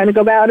they're going to kind of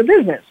go out of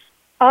business.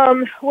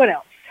 What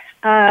else?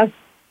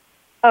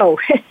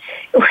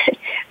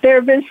 There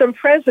have been some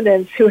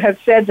presidents who have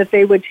said that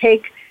they would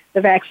take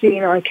the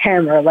vaccine on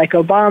camera, like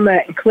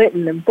Obama and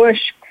Clinton and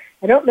Bush.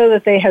 I don't know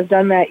that they have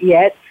done that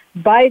yet.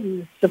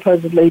 Biden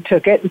supposedly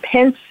took it, and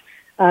Pence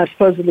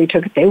supposedly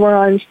took it. They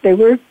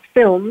were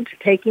filmed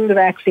taking the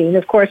vaccine.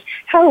 Of course,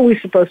 how are we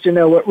supposed to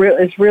know what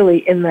is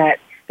really in that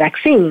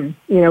vaccine,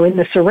 in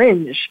the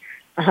syringe?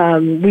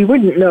 We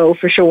wouldn't know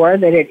for sure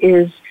that it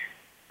is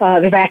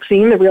the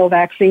vaccine, the real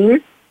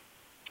vaccine.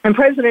 And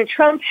President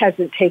Trump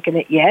hasn't taken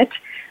it yet,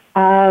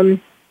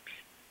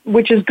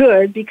 which is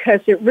good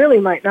because it really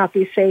might not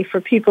be safe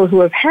for people who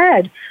have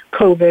had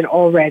COVID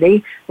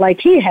already like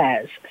he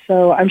has.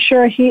 So I'm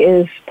sure he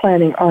is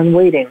planning on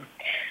waiting.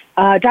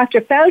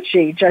 Dr.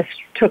 Fauci just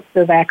took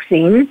the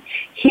vaccine.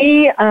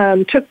 He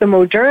took the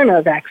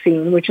Moderna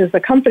vaccine, which is the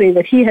company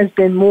that he has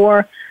been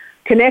more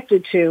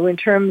connected to in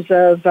terms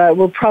of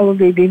will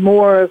probably be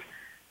more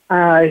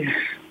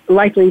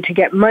likely to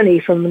get money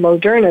from the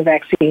Moderna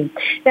vaccine.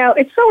 Now,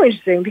 it's so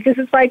interesting because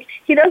it's like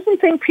he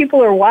doesn't think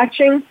people are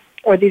watching,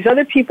 or these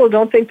other people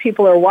don't think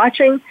people are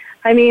watching.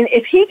 I mean,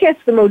 if he gets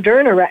the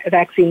Moderna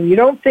vaccine, you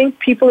don't think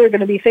people are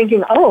going to be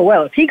thinking, oh,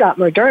 well, if he got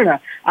Moderna,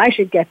 I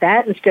should get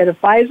that instead of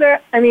Pfizer?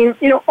 I mean,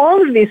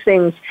 all of these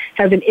things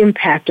have an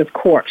impact, of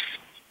course.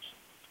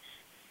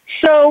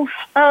 So,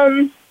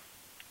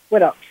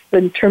 what else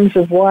in terms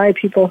of why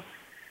people,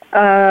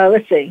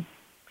 let's see.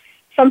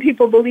 Some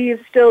people believe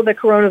still that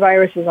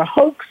coronavirus is a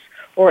hoax,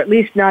 or at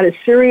least not as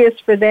serious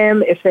for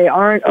them if they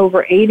aren't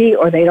over 80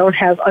 or they don't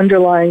have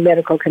underlying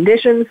medical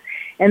conditions.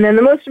 And then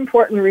the most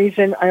important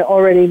reason I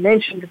already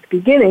mentioned at the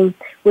beginning,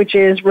 which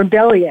is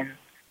rebellion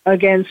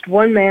against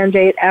one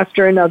mandate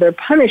after another,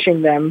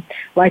 punishing them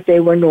like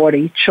they were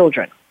naughty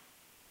children.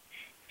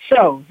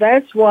 So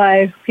that's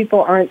why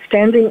people aren't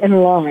standing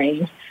in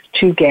line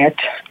to get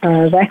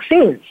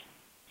vaccines.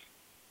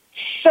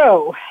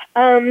 So,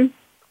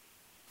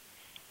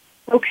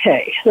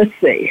 okay, let's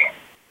see.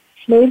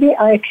 Maybe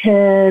I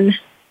can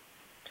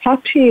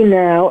talk to you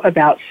now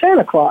about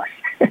Santa Claus.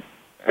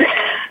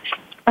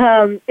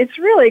 It's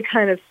really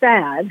kind of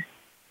sad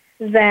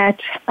that,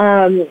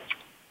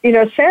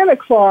 Santa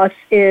Claus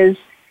is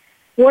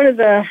one of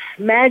the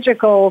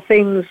magical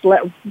things,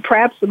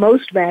 perhaps the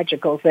most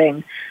magical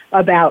thing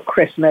about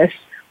Christmas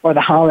or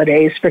the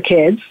holidays for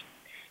kids.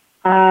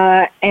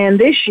 And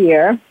this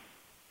year,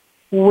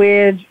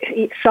 with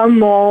some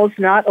malls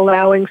not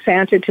allowing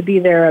Santa to be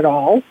there at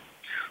all,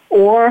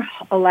 or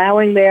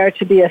allowing there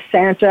to be a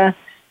Santa,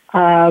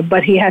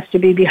 but he has to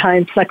be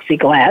behind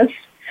plexiglass.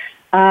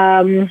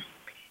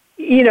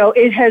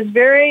 It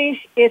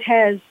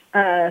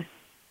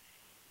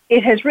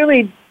has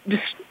really,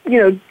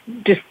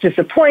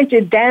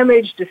 disappointed,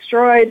 damaged,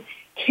 destroyed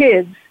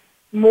kids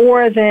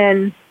more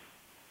than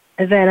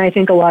I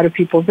think a lot of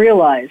people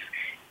realize.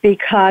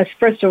 Because,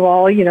 first of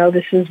all,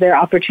 this is their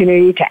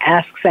opportunity to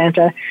ask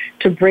Santa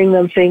to bring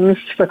them things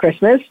for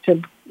Christmas,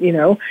 and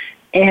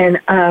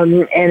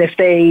if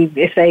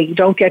they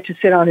don't get to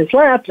sit on his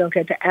lap, don't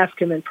get to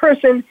ask him in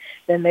person,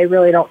 then they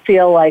really don't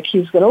feel like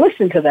he's going to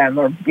listen to them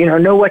or,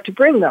 know what to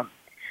bring them.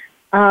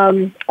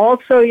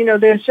 Also,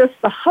 there's just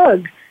the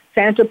hug,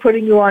 Santa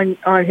putting you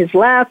on his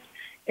lap.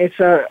 It's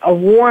a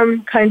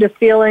warm kind of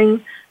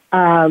feeling,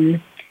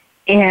 and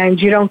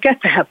you don't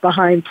get that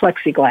behind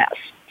plexiglass.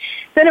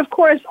 Then, of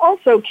course,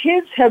 also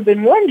kids have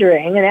been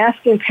wondering and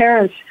asking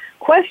parents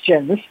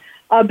questions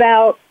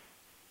about,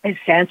 is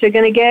Santa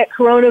going to get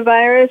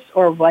coronavirus?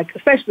 Or like,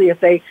 especially if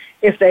they,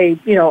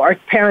 our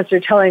parents are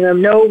telling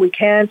them, no, we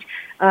can't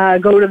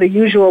go to the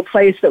usual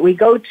place that we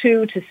go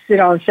to sit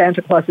on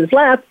Santa Claus's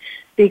lap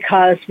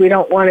because we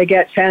don't want to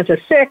get Santa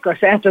sick or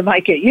Santa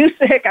might get you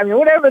sick. I mean,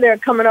 whatever they're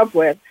coming up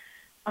with.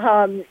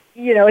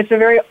 It's a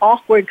very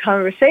awkward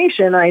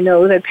conversation, I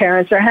know, that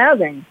parents are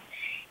having.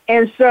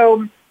 And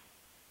so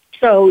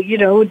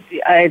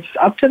it's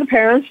up to the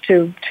parents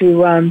to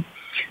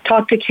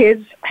talk to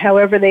kids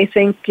however they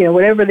think,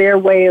 whatever their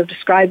way of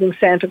describing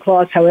Santa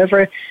Claus,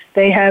 however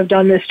they have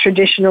done this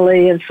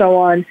traditionally and so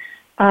on.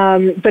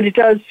 But it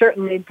does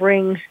certainly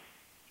bring,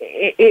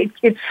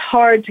 it's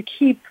hard to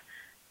keep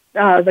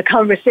the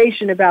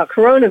conversation about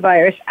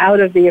coronavirus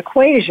out of the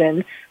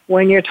equation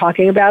when you're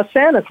talking about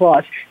Santa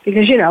Claus,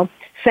 because,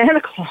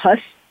 Santa Claus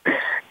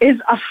is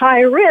a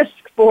high risk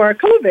for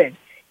COVID.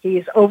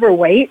 He's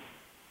overweight.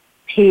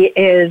 He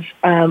is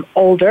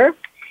older.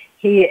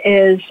 He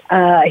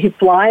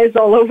flies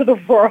all over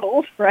the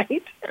world,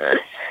 right?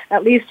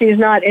 At least he's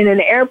not in an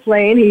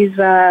airplane. He's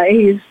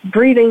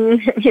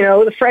breathing,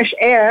 the fresh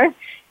air,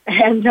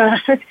 and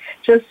it's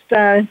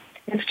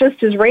just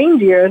his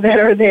reindeer that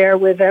are there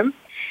with him.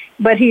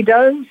 But he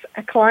does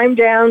climb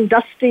down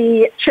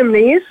dusty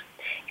chimneys,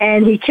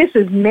 and he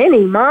kisses many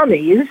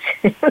mommies.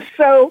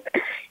 So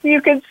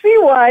you can see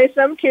why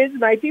some kids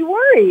might be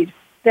worried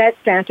that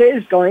Santa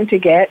is going to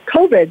get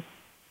COVID.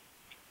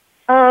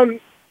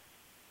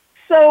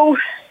 So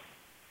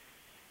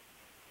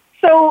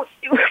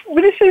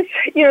this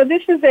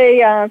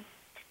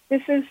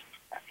is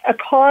a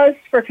cause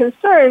for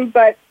concern.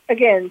 But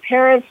again,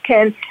 parents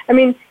can.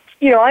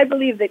 I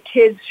believe that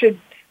kids should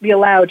be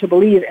allowed to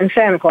believe in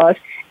Santa Claus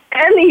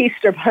and the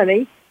Easter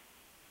Bunny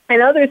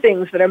and other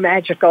things that are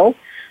magical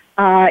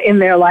in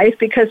their life,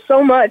 because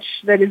so much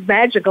that is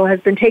magical has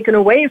been taken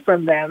away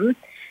from them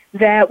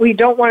that we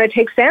don't want to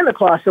take Santa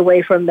Claus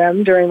away from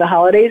them during the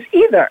holidays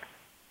either.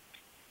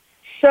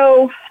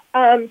 So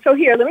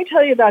here, let me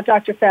tell you about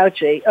Dr.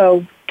 Fauci.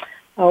 Oh,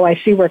 I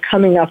see we're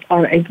coming up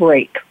on a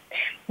break.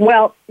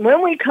 Well,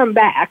 when we come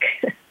back,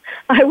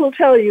 I will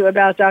tell you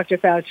about Dr.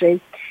 Fauci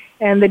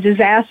and the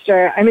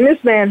disaster.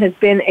 This man has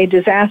been a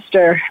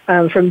disaster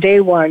from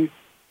day one.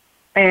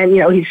 And,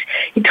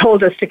 he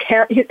told us to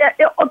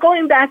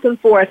going back and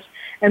forth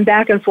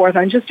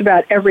on just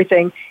about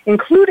everything,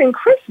 including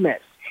Christmas.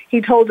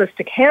 He told us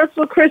to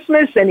cancel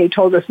Christmas, and he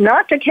told us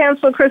not to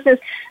cancel Christmas.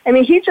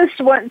 He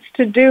just wants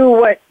to do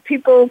what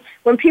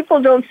when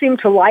people don't seem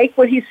to like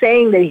what he's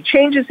saying, then he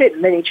changes it,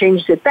 and then he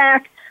changes it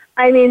back.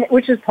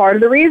 Which is part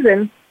of the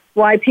reason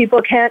why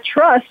people can't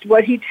trust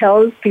what he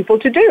tells people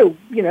to do,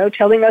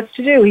 telling us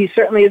to do. He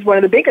certainly is one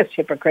of the biggest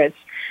hypocrites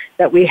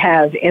that we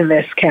have in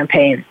this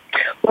campaign.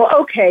 Well,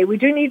 okay, we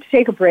do need to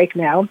take a break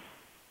now.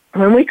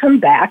 When we come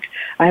back,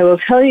 I will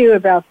tell you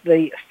about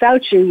the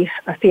Fauci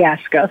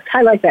fiasco.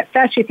 I like that,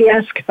 Fauci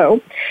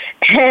fiasco.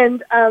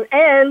 And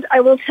I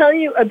will tell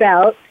you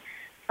about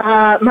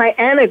my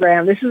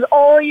anagram. This is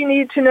all you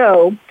need to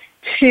know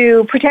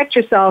to protect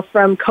yourself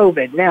from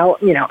COVID. Now,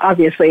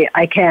 obviously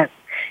I can't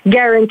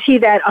guarantee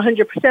that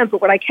 100%,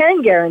 but what I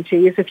can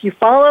guarantee is if you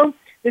follow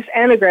this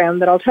anagram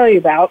that I'll tell you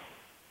about,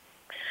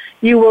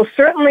 you will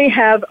certainly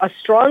have a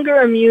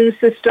stronger immune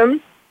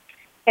system,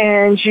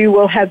 and you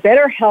will have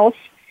better health.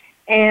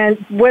 And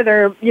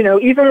whether,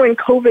 even when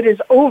COVID is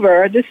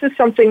over, this is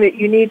something that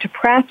you need to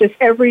practice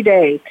every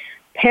day.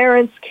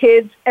 Parents,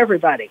 kids,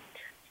 everybody.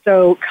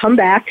 So come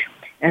back,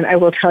 and I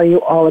will tell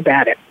you all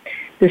about it.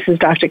 This is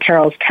Dr.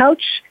 Carole's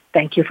Couch.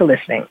 Thank you for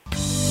listening.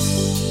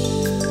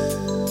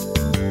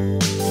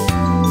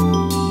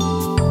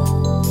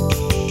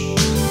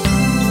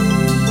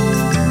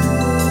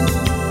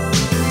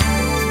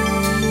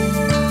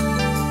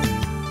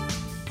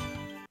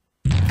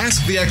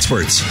 Ask the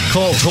experts.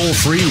 Call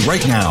toll-free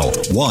right now,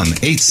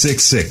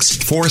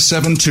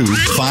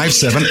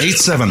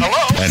 1-866-472-5787.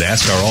 And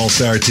ask our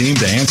All-Star team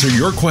to answer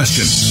your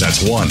question.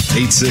 That's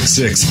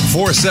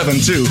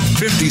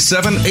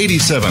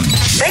 1-866-472-5787.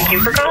 Thank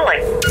you for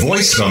calling.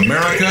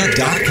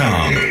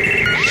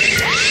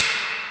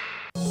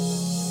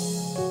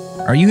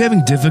 VoiceAmerica.com. Are you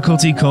having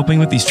difficulty coping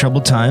with these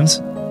troubled times?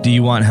 Do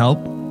you want help?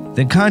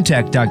 Then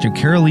contact Dr.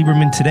 Carole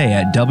Lieberman today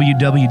at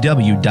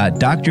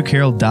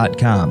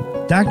www.drcarole.com.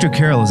 Dr.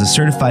 Carole is a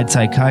certified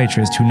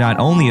psychiatrist who not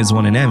only has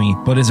won an Emmy,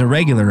 but is a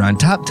regular on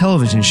top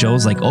television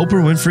shows like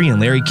Oprah Winfrey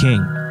and Larry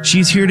King.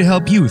 She's here to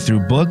help you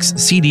through books,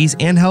 CDs,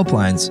 and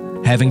helplines.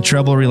 Having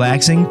trouble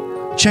relaxing?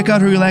 Check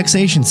out her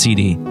relaxation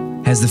CD.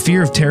 Has the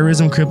fear of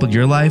terrorism crippled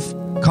your life?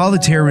 Call the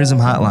terrorism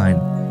hotline.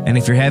 And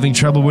if you're having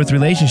trouble with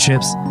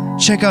relationships,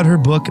 check out her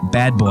book,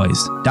 Bad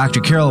Boys. Dr.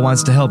 Carole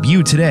wants to help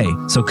you today,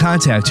 so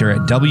contact her at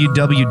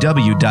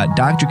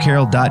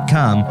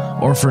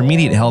www.drcarole.com or for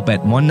immediate help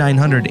at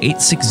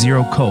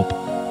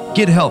 1-900-860-COPE.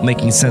 Get help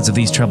making sense of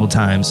these troubled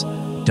times.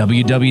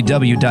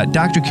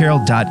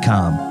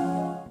 www.drcarole.com.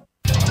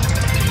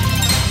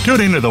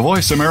 Tune into the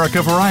Voice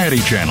America Variety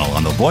channel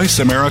on the Voice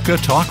America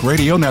Talk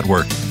Radio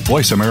Network.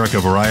 Voice America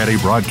Variety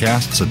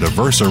broadcasts a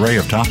diverse array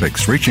of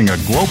topics reaching a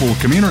global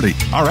community.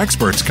 Our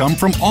experts come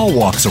from all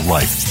walks of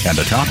life, and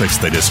the topics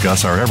they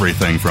discuss are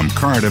everything from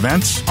current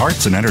events,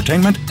 arts and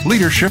entertainment,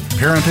 leadership,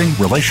 parenting,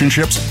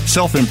 relationships,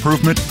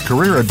 self-improvement,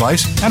 career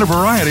advice, and a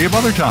variety of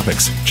other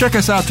topics. Check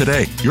us out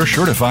today. You're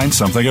sure to find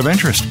something of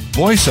interest.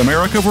 Voice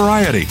America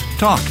Variety.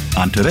 Talk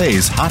on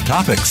today's hot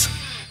topics.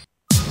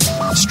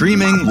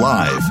 Streaming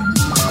live.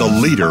 The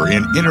leader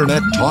in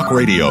Internet talk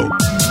radio.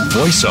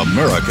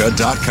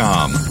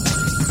 VoiceAmerica.com.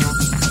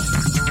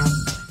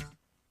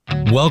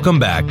 Welcome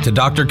back to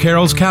Dr.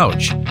 Carol's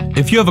Couch.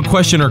 If you have a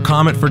question or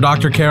comment for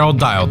Dr. Carole,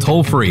 dial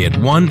toll-free at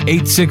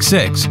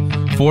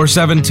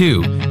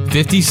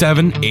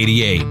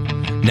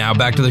 1-866-472-5788. Now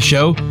back to the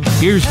show.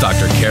 Here's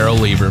Dr. Carole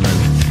Lieberman.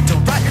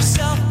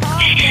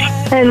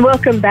 And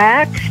welcome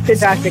back to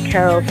Dr.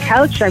 Carole's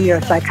Couch. I'm your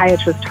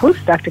psychiatrist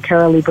host, Dr.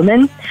 Carole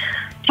Lieberman,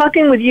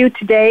 talking with you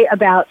today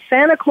about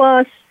Santa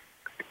Claus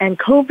and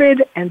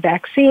COVID and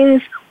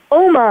vaccines.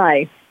 Oh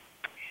my.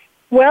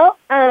 Well,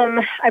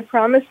 I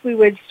promised we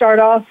would start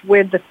off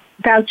with the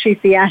Fauci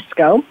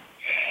fiasco.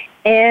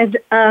 And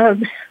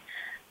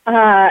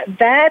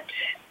that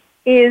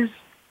is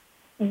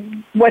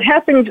what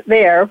happened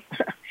there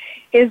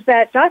is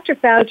that Dr.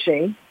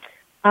 Fauci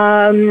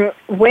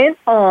went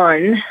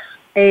on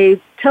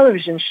a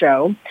television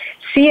show,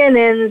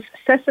 CNN's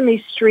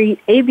Sesame Street,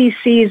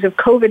 ABC's of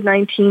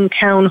COVID-19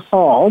 Town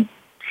Hall,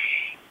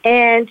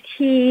 and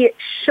he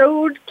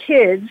showed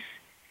kids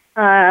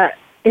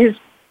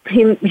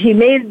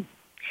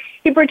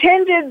he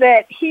pretended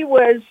that he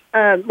was,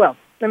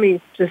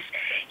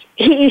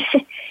 he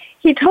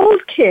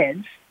told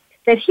kids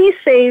that he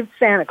saved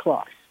Santa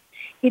Claus.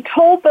 He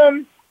told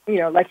them,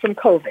 like from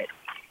COVID.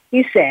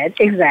 He said,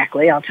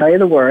 exactly, I'll tell you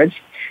the words,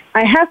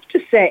 I have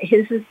to say,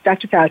 this is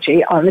Dr.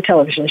 Fauci on the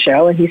television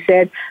show, and he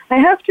said, I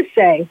have to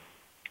say,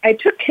 I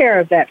took care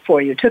of that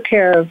for you, took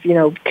care of,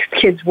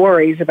 kids'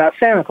 worries about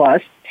Santa Claus,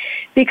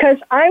 because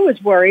I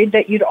was worried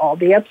that you'd all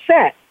be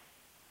upset.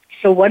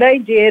 So what I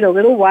did a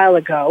little while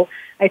ago,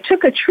 I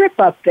took a trip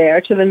up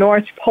there to the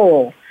North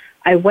Pole.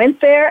 I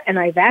went there and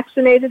I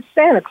vaccinated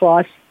Santa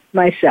Claus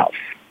myself.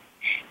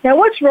 Now,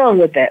 what's wrong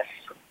with this?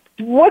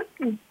 Do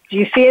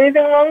you see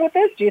anything wrong with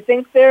this? Do you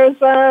think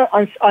there's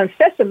on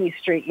Sesame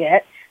Street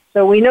yet?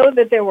 So we know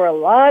that there were a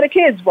lot of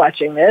kids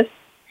watching this.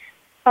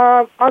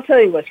 I'll tell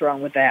you what's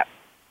wrong with that.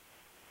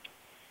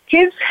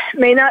 Kids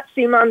may not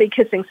see Mommy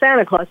kissing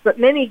Santa Claus, but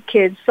many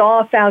kids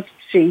saw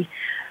Fauci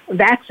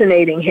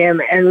vaccinating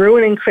him and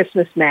ruining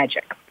Christmas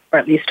magic, or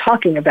at least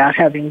talking about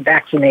having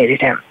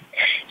vaccinated him.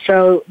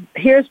 So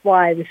here's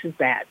why this is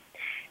bad.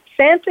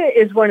 Santa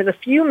is one of the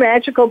few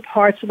magical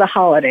parts of the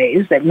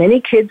holidays that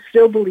many kids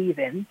still believe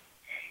in,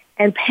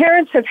 and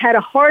parents have had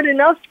a hard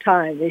enough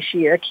time this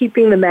year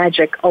keeping the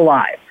magic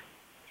alive.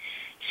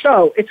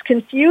 So it's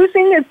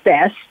confusing at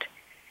best,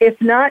 if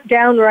not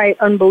downright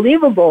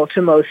unbelievable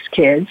to most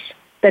kids,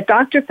 that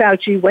Dr.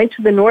 Fauci went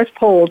to the North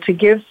Pole to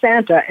give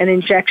Santa an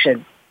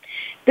injection.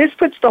 This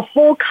puts the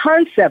whole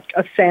concept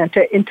of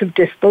Santa into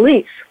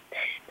disbelief.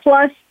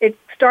 Plus, it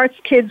starts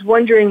kids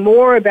wondering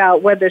more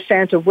about whether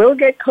Santa will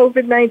get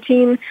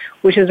COVID-19,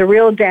 which is a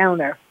real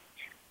downer.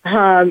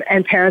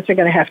 And parents are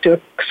going to have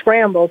to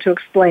scramble to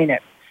explain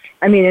it.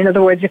 I mean, in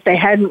other words, if they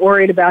hadn't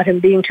worried about him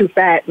being too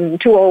fat and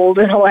too old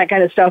and all that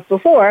kind of stuff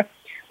before,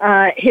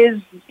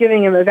 his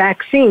giving him a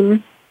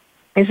vaccine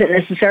isn't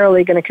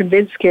necessarily going to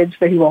convince kids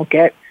that he won't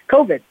get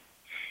COVID.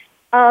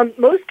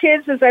 Most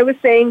kids, as I was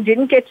saying,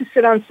 didn't get to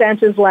sit on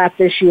Santa's lap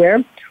this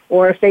year,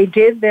 or if they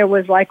did, there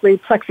was likely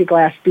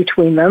plexiglass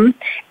between them,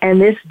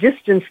 and this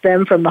distanced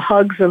them from the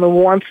hugs and the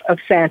warmth of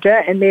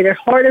Santa and made it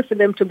harder for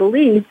them to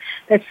believe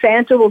that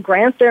Santa will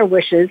grant their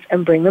wishes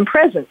and bring them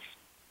presents.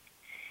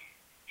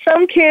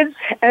 Some kids,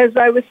 as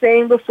I was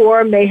saying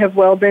before, may have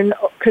well been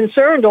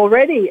concerned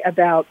already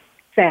about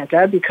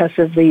Santa because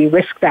of the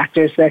risk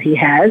factors that he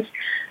has.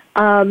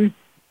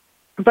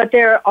 But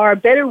there are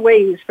better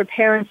ways for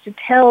parents to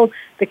tell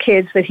the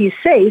kids that he's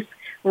safe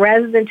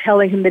rather than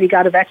telling him that he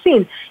got a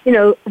vaccine.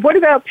 What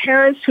about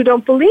parents who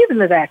don't believe in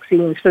the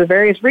vaccines for the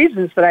various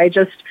reasons that I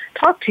just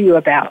talked to you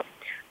about?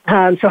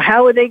 So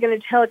how are they going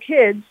to tell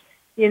kids,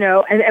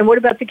 and what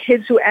about the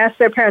kids who ask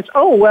their parents,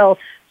 oh, well,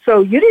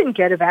 so you didn't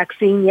get a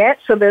vaccine yet,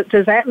 so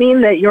does that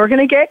mean that you're going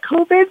to get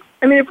COVID?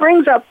 I mean, it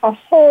brings up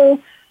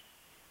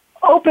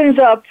opens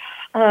up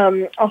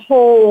a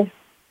whole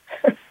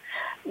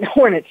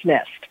hornet's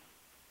nest.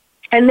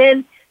 And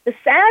then the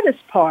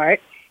saddest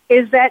part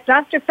is that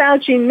Dr.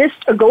 Fauci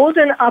missed a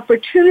golden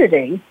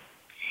opportunity.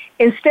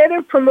 Instead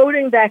of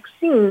promoting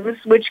vaccines,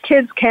 which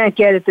kids can't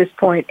get at this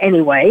point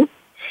anyway,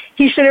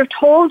 he should have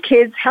told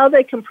kids how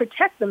they can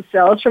protect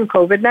themselves from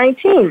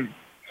COVID-19,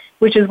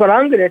 which is what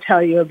I'm going to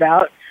tell you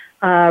about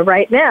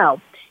right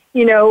now.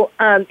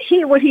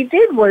 What he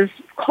did was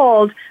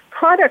called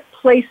product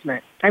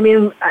placement. I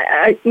mean,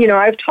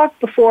 I've talked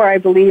before, I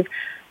believe,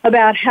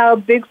 about how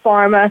Big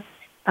Pharma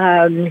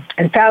and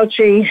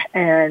Fauci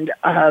and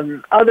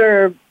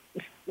other,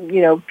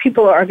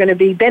 people are going to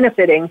be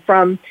benefiting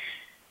from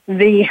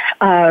the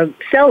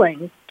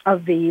selling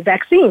of the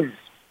vaccines.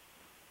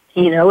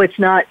 It's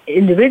not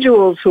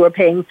individuals who are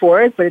paying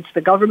for it, but it's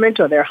the government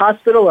or their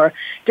hospital or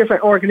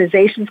different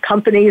organizations,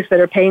 companies that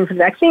are paying for the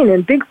vaccine.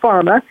 And Big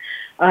Pharma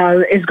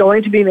is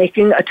going to be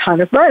making a ton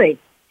of money.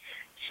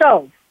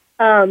 So,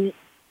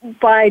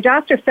 by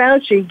Dr.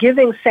 Fauci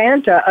giving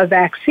Santa a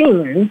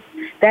vaccine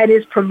that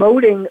is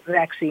promoting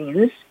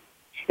vaccines,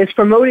 it's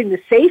promoting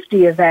the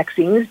safety of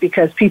vaccines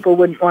because people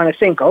wouldn't want to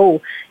think,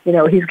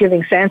 he's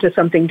giving Santa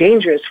something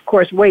dangerous. Of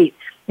course, wait,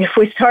 if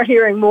we start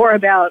hearing more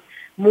about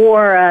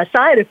more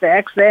side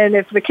effects, then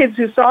if the kids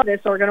who saw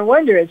this are going to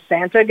wonder, is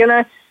Santa going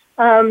to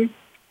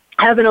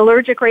have an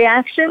allergic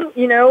reaction?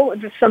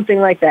 Something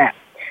like that.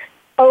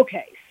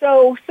 Okay,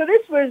 so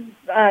this was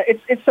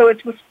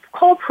it was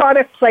called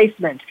product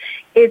placement.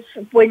 It's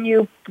when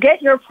you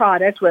get your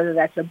product, whether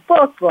that's a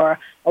book or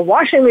a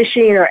washing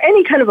machine or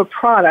any kind of a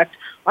product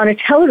on a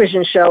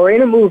television show or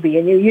in a movie,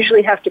 and you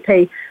usually have to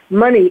pay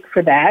money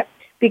for that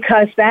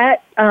because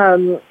that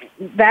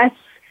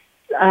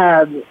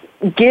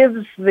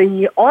gives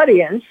the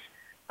audience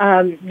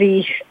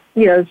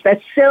that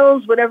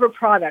sells whatever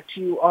product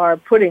you are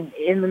putting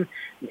in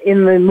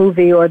the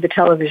movie or the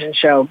television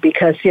show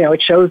because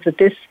it shows that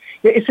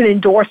it's an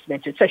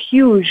endorsement. It's a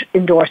huge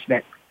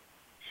endorsement.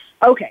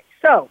 Okay,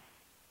 so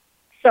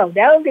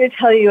now I'm going to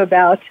tell you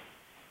about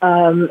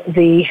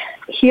the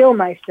Heal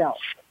Myself.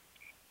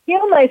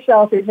 Heal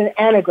Myself is an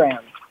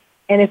anagram.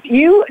 And if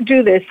you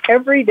do this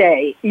every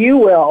day, you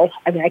will,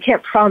 I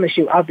can't promise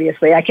you,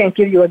 obviously. I can't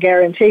give you a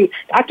guarantee.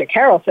 Dr.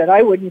 Carole said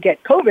I wouldn't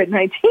get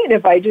COVID-19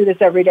 if I do this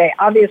every day.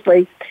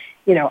 Obviously,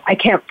 I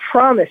can't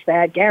promise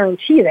that,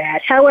 guarantee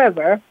that.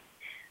 However,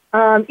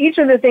 each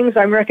of the things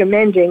I'm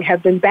recommending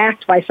have been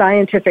backed by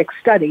scientific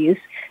studies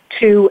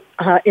to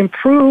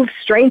improve,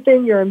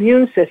 strengthen your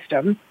immune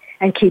system,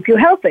 and keep you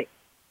healthy.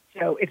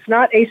 So it's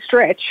not a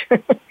stretch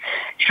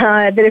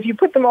that if you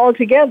put them all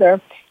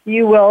together,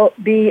 you will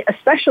be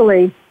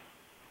especially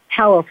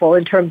powerful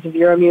in terms of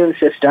your immune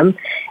system,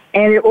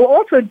 and it will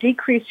also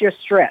decrease your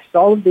stress,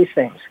 all of these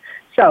things.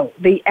 So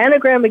the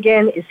anagram,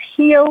 again, is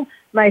Heal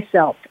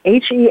Myself,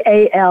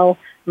 Heal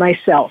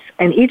Myself,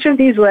 and each of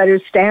these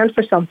letters stand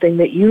for something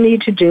that you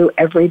need to do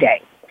every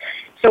day.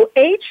 So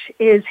H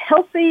is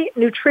healthy,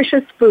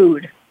 nutritious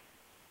food.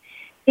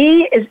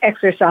 E is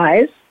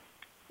exercise,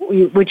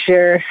 which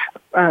are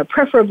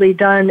preferably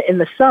done in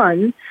the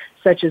sun,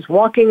 such as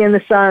walking in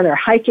the sun or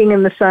hiking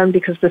in the sun,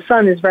 because the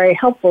sun is very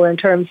helpful in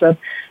terms of,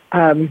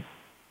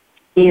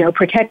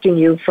 protecting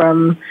you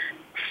from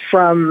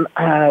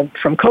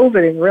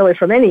COVID and really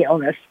from any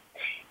illness.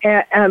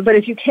 But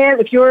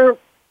if you're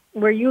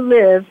where you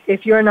live,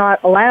 if you're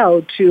not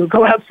allowed to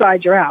go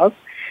outside your house,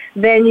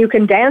 then you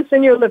can dance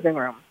in your living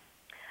room.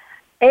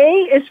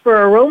 A is for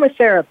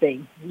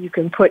aromatherapy. You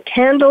can put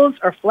candles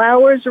or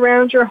flowers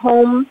around your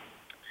home,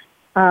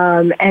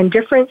 and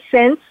different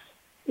scents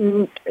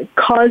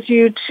cause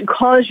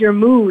your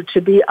mood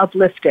to be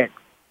uplifted.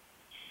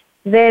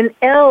 Then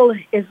L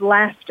is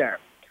laughter.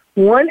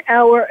 1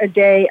 hour a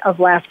day of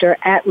laughter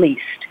at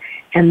least.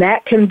 And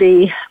that can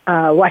be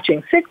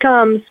watching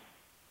sitcoms,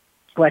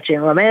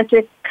 watching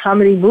romantic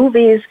comedy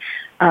movies.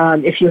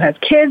 If you have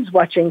kids,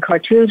 watching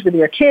cartoons with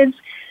your kids.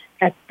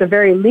 At the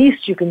very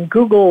least, you can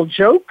Google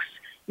jokes.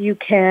 You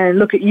can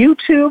look at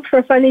YouTube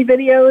for funny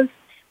videos.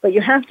 But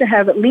you have to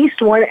have at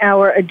least 1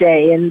 hour a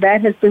day, and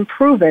that has been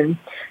proven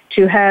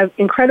to have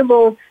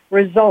incredible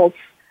results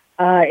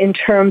in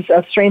terms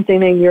of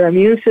strengthening your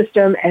immune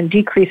system and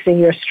decreasing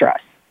your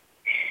stress.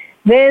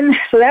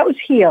 So that was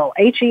Heal,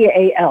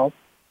 Heal.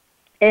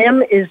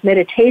 M is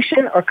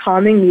meditation or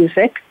calming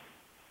music.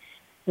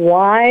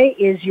 Y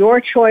is your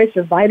choice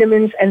of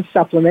vitamins and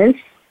supplements.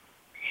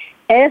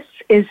 S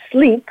is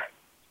sleep.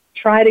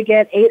 Try to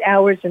get 8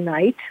 hours a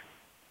night.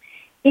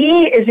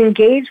 E is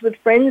engage with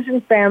friends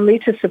and family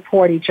to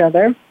support each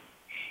other.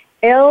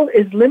 L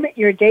is limit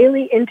your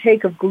daily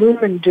intake of gloom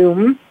and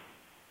doom.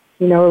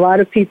 A lot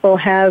of people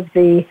have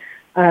the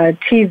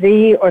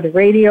TV or the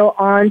radio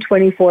on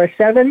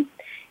 24/7.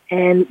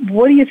 And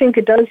what do you think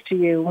it does to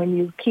you when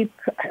you keep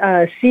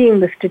seeing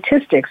the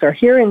statistics or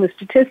hearing the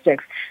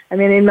statistics?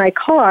 In my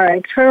car, I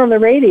turn on the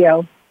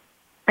radio,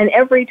 and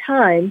every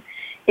time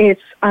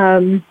it's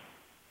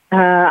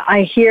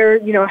I hear,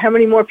 how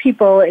many more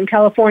people in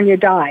California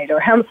died, or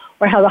how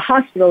the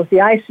hospitals,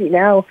 the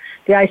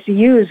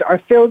ICUs are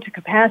filled to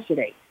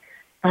capacity.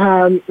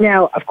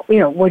 Now,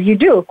 what do you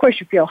do? Of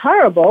course, you feel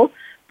horrible,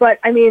 but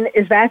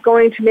is that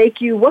going to make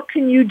you? What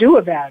can you do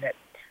about it?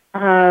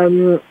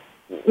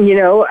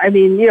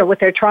 What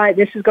they're trying.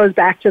 This goes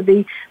back to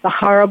the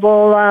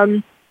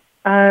horrible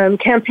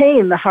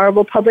campaign, the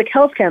horrible public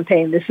health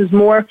campaign. This is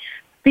more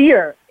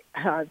fear,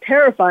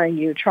 terrifying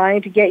you,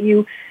 trying to get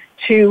you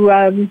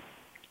to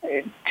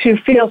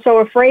feel so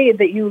afraid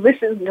that you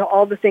listen to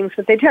all the things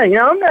that they tell you.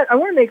 Now, I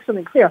want to make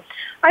something clear.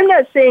 I'm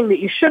not saying that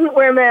you shouldn't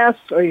wear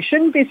masks or you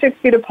shouldn't be 6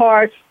 feet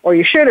apart or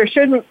you should or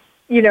shouldn't,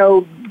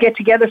 get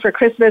together for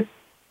Christmas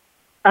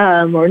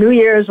or New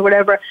Year's or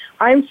whatever.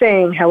 I'm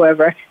saying,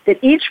 however, that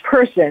each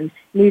person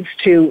needs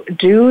to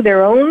do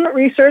their own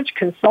research,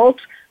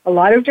 consult a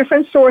lot of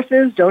different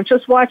sources. Don't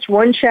just watch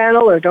one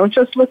channel or don't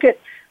just look at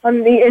on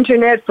the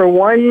internet for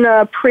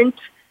one print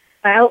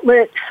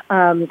outlet.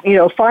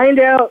 Find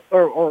out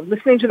or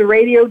listening to the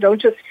radio.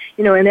 Don't just,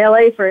 in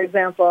LA, for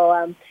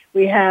example,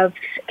 we have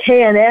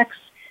KNX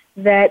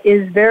that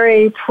is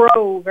very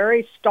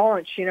very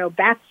staunch,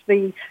 backs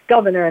the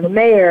governor and the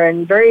mayor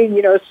and very,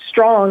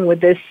 strong with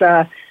this,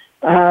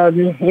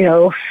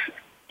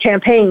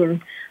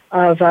 campaign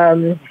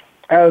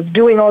of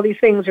doing all these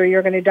things or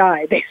you're going to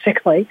die,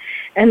 basically.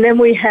 And then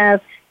we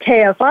have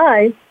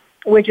KFI,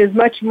 which is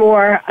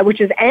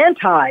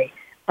anti,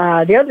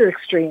 the other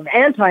extreme,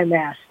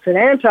 anti-masks and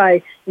anti,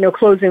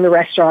 closing the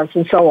restaurants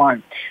and so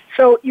on.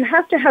 So you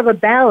have to have a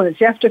balance.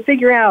 You have to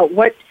figure out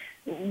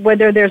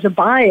whether there's a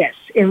bias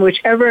in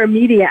whichever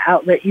media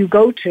outlet you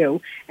go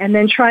to, and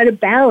then try to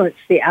balance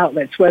the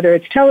outlets, whether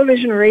it's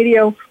television,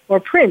 radio, or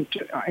print,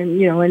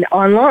 and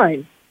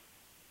online.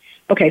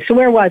 Okay, so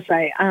where was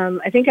I?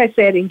 I think I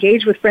said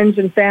engage with friends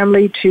and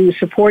family to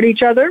support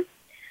each other,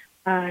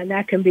 and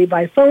that can be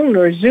by phone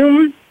or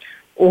Zoom,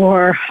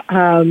 or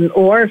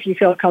if you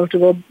feel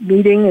comfortable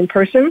meeting in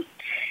person.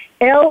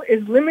 L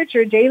is limit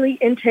your daily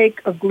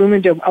intake of gloom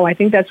and doom. Oh, I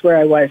think that's where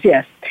I was,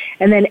 yes.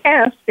 And then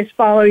F is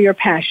follow your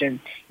passion.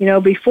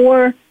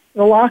 Before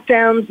the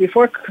lockdowns,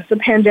 before the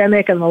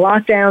pandemic and the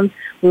lockdowns,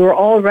 we were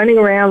all running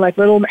around like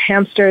little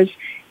hamsters.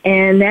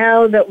 And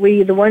now that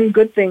the one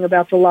good thing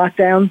about the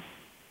lockdown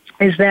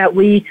is that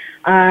we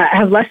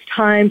have less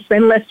time,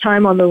 spend less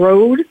time on the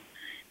road,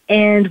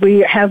 and we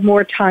have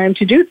more time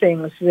to do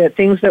things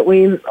that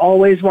we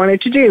always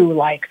wanted to do,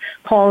 like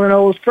call an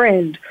old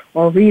friend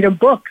or read a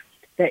book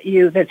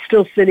that's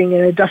still sitting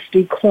in a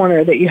dusty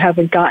corner that you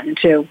haven't gotten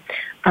to,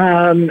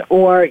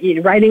 or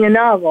writing a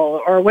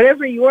novel, or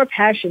whatever your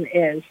passion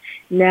is.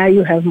 Now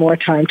you have more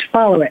time to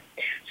follow it.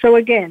 So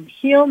again,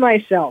 heal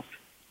myself,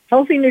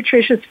 healthy,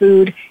 nutritious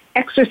food,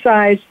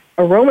 exercise,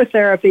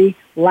 aromatherapy,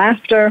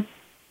 laughter,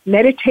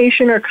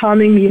 meditation or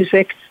calming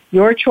music,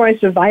 your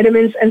choice of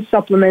vitamins and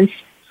supplements,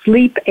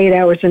 sleep 8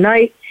 hours a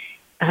night.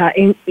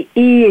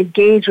 E,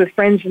 engage with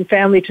friends and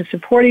family to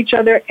support each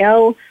other.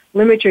 L,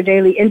 limit your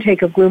daily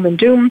intake of gloom and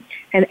doom.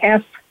 And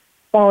F,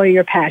 follow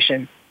your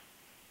passion.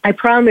 I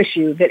promise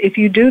you that if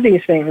you do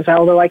these things,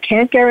 although I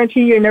can't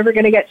guarantee you're never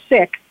going to get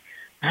sick,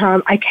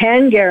 I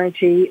can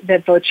guarantee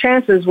that the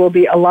chances will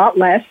be a lot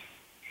less,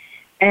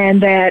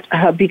 and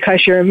that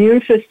because your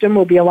immune system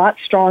will be a lot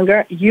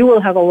stronger, you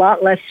will have a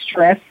lot less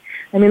stress.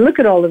 I mean, look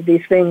at all of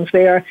these things.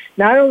 They are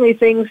not only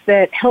things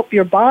that help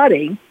your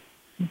body,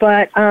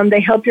 but they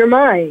help your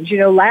mind.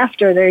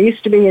 Laughter, there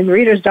used to be in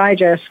Reader's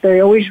Digest,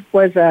 there always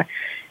was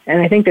and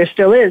I think there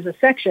still is, a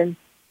section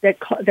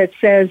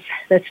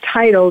that's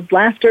titled,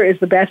 Laughter is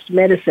the Best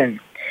Medicine.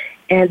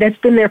 And that's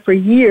been there for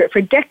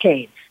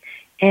decades.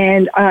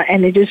 And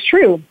it is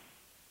true.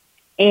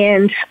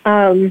 And,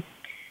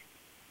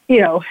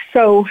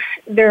 so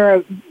there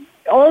are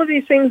all of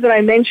these things that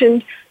I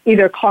mentioned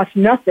either cost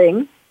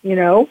nothing,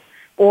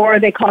 or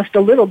they cost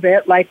a little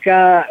bit, like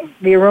the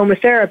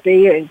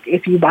aromatherapy.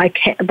 If you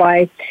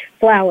buy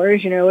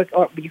flowers,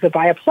 or you could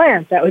buy a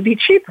plant, that would be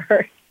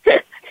cheaper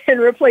than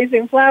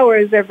replacing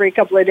flowers every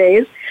couple of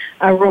days.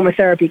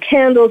 Aromatherapy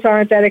candles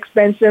aren't that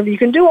expensive. You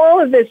can do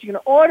all of this. You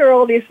can order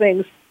all these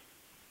things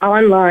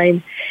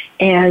online,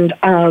 and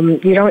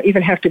you don't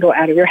even have to go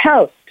out of your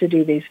house to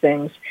do these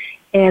things.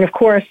 And of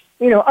course,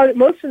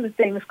 most of the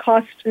things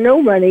cost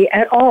no money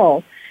at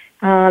all,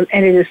 and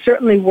it is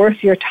certainly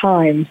worth your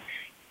time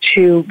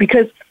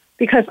because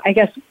I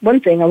guess one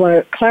thing I want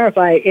to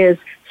clarify is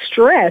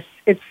stress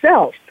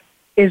itself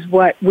is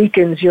what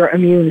weakens your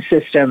immune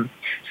system.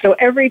 So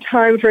every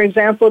time, for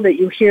example, that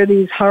you hear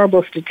these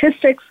horrible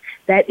statistics,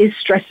 that is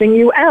stressing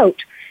you out,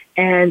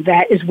 and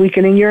that is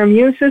weakening your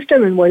immune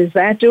system. And what is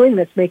that doing?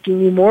 That's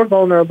making you more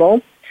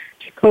vulnerable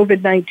to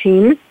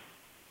COVID-19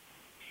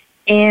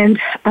 and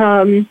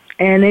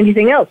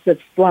anything else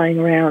that's flying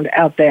around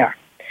out there.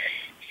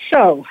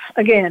 So,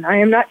 again, I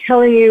am not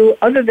telling you,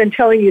 other than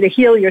telling you to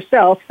heal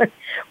yourself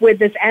with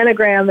this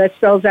anagram that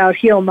spells out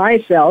heal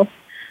myself,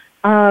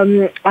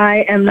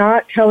 I am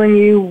not telling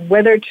you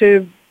whether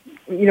to,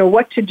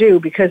 what to do,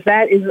 because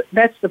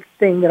that's the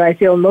thing that I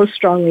feel most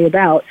strongly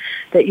about,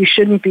 that you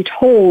shouldn't be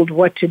told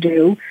what to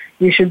do.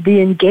 You should be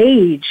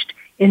engaged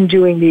in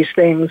doing these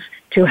things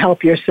to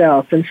help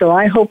yourself. And so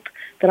I hope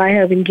that I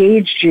have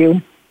engaged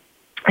you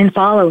in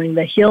following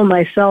the Heal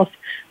Myself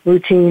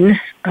routine,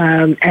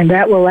 and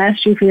that will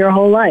last you for your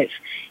whole life,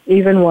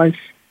 even once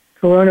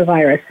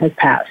coronavirus has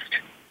passed.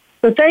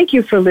 So thank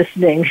you for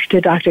listening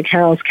to Dr.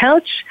 Carole's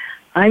Couch.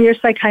 I'm your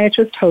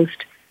psychiatrist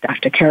host,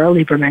 Dr. Carole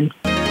Lieberman.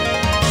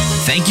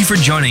 Thank you for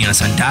joining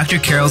us on Dr.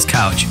 Carole's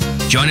Couch.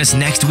 Join us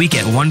next week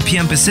at 1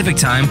 p.m. Pacific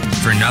Time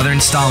for another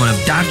installment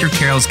of Dr.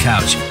 Carole's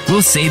Couch.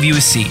 We'll save you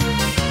a seat.